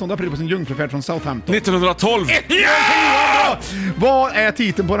den 15 april på sin jungfrufärd från Southampton? 1912. Ja! Vad är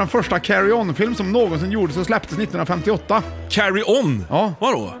titeln på den första Carry On-film som någonsin gjordes och släpptes 1958? Carry On? Ja.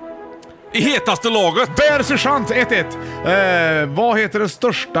 Vadå? I hetaste laget. Bear Sergeant 1-1. Vad heter det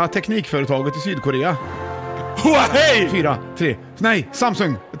största teknikföretaget i Sydkorea? Huawei! 4, 3. Nej,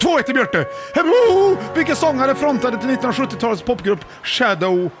 Samsung. 2-1 i Björte. Vilken sångare frontade till 1970-talets popgrupp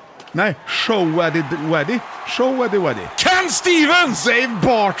Show Eddie Weddy. Ken Stevens! Dave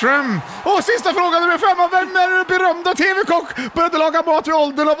Bartram. Och sista frågan nummer 5. Vem är den berömda TV-kock började laga mat vid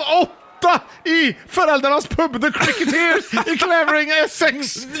åldern av 8 i föräldrarnas pub The Cricketeers i Clavering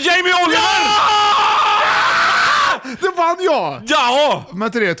Essex? Jamie Oliver! Det vann jag! Ja!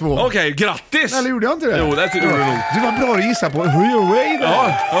 Med 3-2. Okej, grattis! Eller gjorde jag inte det? Jo, det gjorde du nog. Du var bra att gissa på Huawei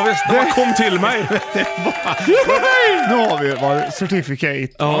där. Ja, visst. Det bara kom till mig. Nu har vi certificate.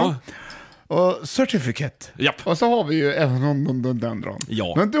 Ja. Och certificate. Japp. Och så har vi ju även den.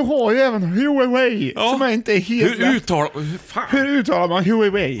 Ja. Men du har ju även Huawei som är inte helt Hur uttalar man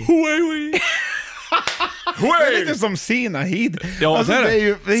Huawei? Huawei. Det är lite som Sinahid. Ja, alltså, det är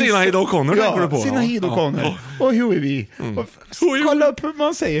ju Sinahid och Connor tänker du på. Sinahid och Connor. Och Huawei. Kolla upp hur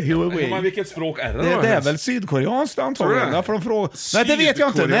man säger Huawei. Men vilket språk är det? Det är väl sydkoreanskt antagligen. Nej, det vet jag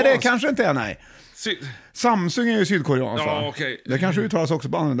inte. Nej, det kanske inte är, nej. Samsung är ju sydkoreanskt. Ja, okej. Det kanske uttalas också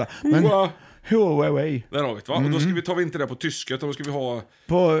på annorlunda. Men Huawei. Där har vi det, va? Och då ska vi ta inte det på tyska, utan då ska vi ha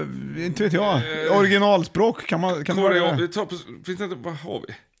på, inte vet jag, originalspråk kan man vi tar på, finns det inte, vad har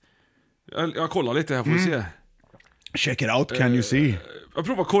vi? Jag kollar lite här, får vi se. Check it out, can you see? Jag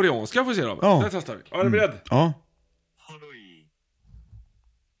provar koreanska, får vi se då. Det testar vi. Är du beredd? Ja.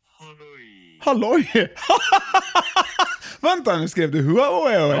 Halloj! Vänta, nu skrev du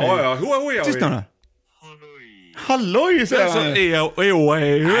Huawei. Ja, Huawei. Tyst nu. Halloj, säger han.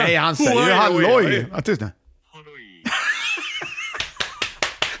 Nej, han säger ju halloj. Ja, tyst nu.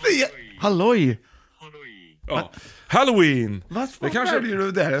 Halloj. Ja. Halloween. Vad kanske blir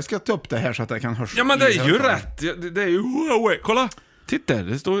du där? Jag ska ta upp det här så att jag kan höra. Ja, men det är ju rätt. Det är ju Huawei. Kolla. Titta,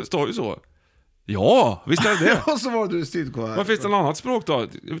 det står ju så. Ja, visst är det. Och så var du Sydkorea. Vad finns det något annat språk då?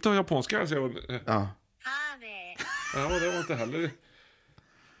 Vi tar japanska här. Ja. Ja, det var inte heller.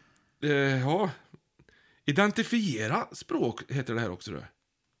 Ja. Identifiera språk heter det här också då. Ska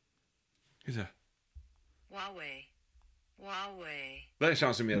vi se. Huawei. Det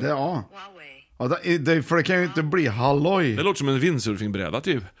känns ju mer. Ja. Ja, för det kan ju inte bli halloj. Det låter som en windsurfingbräda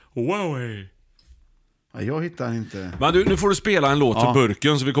typ. Huawei. Ja, jag hittar inte. Men du, nu får du spela en låt för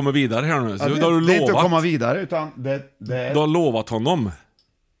burken så vi kommer vidare här nu. Så ja, det är inte att komma vidare utan det du har lovat honom.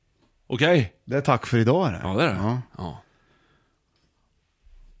 Okej? Det är tack för idag är det. Ja, det är det. Ja.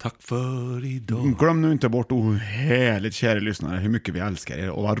 Tack för idag. Glöm nu inte bort, härligt kära lyssnare, hur mycket vi älskar er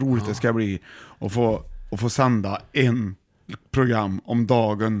och vad roligt det ska bli att få sända en program om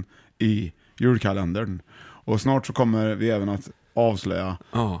dagen i julkalendern. Och snart så kommer vi även att avslöja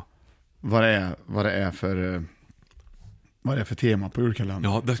vad det är för tema på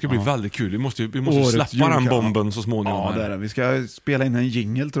julkalendern. Ja, det ska bli väldigt kul. Vi måste släppa den bomben så småningom. Ja, det är det. Vi ska spela in en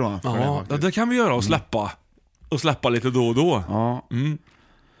jingle tror jag. Ja, det kan vi göra och släppa. Och släppa lite då och då. Ja.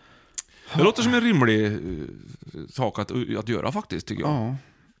 Det låter som en rimlig sak att göra faktiskt, tycker jag. Ja.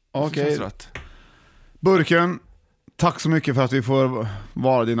 Okej. Burken, tack så mycket för att vi får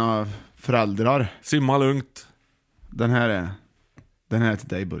vara dina föräldrar. Simma lugnt. Den här är till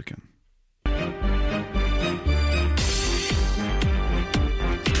dig, Burken.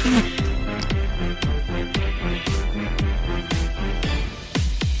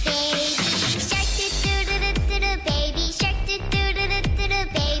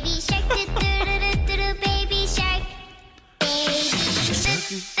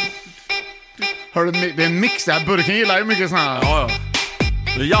 Hör du, det är en mix där. Burken gillar ju mycket såna här. Ja.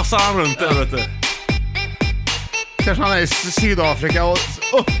 Nu jassar han runt där, vet du. Kanske han är i Sydafrika och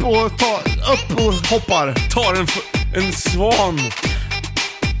upp och hoppar. Tar en svan.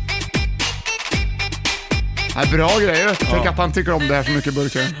 Det är bra grejer. Tänk att han tycker om det här så mycket,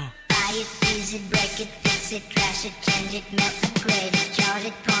 Burken.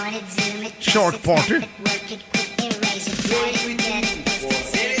 Shark Party.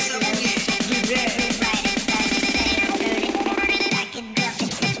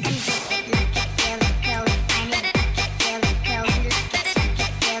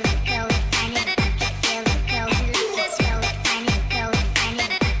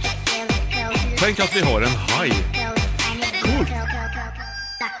 Tänk att vi har en haj. Cool.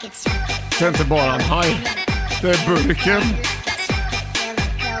 Det är inte bara en haj. Det är Burken.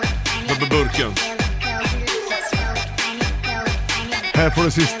 Burken. Här får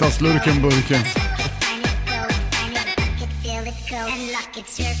du sista slurken, Burken.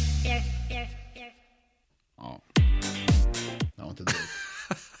 Ja. Det var inte det.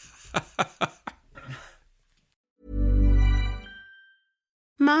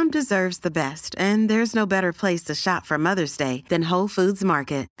 Mom deserves the best, and there's no better place to shop for Mother's Day than Whole Foods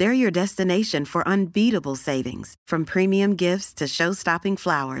Market. They're your destination for unbeatable savings, from premium gifts to show-stopping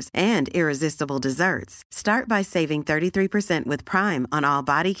flowers and irresistible desserts. Start by saving 33% with Prime on all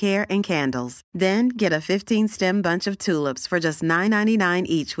body care and candles. Then get a 15-stem bunch of tulips for just $9.99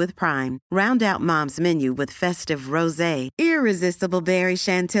 each with Prime. Round out Mom's menu with festive rosé, irresistible berry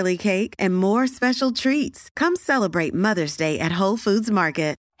chantilly cake, and more special treats. Come celebrate Mother's Day at Whole Foods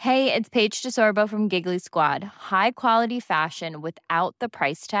Market. Hey, it's Paige DeSorbo from Giggly Squad. High quality fashion without the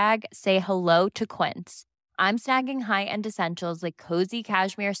price tag. Say hello to Quince. I'm snagging high-end essentials like cozy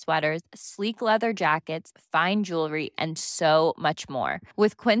cashmere sweaters, sleek leather jackets, fine jewelry, and so much more.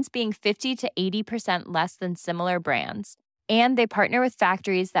 With Quince being 50 to 80% less than similar brands. And they partner with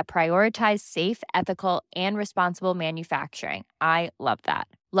factories that prioritize safe, ethical, and responsible manufacturing. I love that.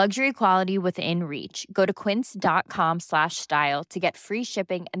 Luxury quality within reach. Go to quince.com/style to get free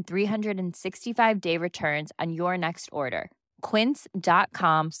shipping and 365-day returns on your next order.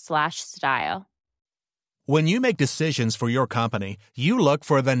 Quince.com/style. When you make decisions for your company, you look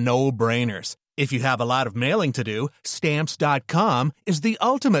for the no-brainers. If you have a lot of mailing to do, Stamps.com is the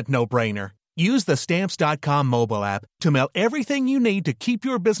ultimate no-brainer. Use the Stamps.com mobile app to mail everything you need to keep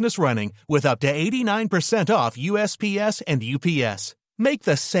your business running with up to 89% off USPS and UPS. Make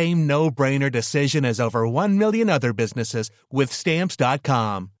the same no-brainer decision as over 1 million other businesses with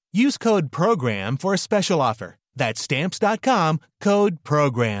Stamps.com. Use code PROGRAM for a special offer. That's Stamps.com, code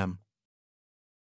PROGRAM.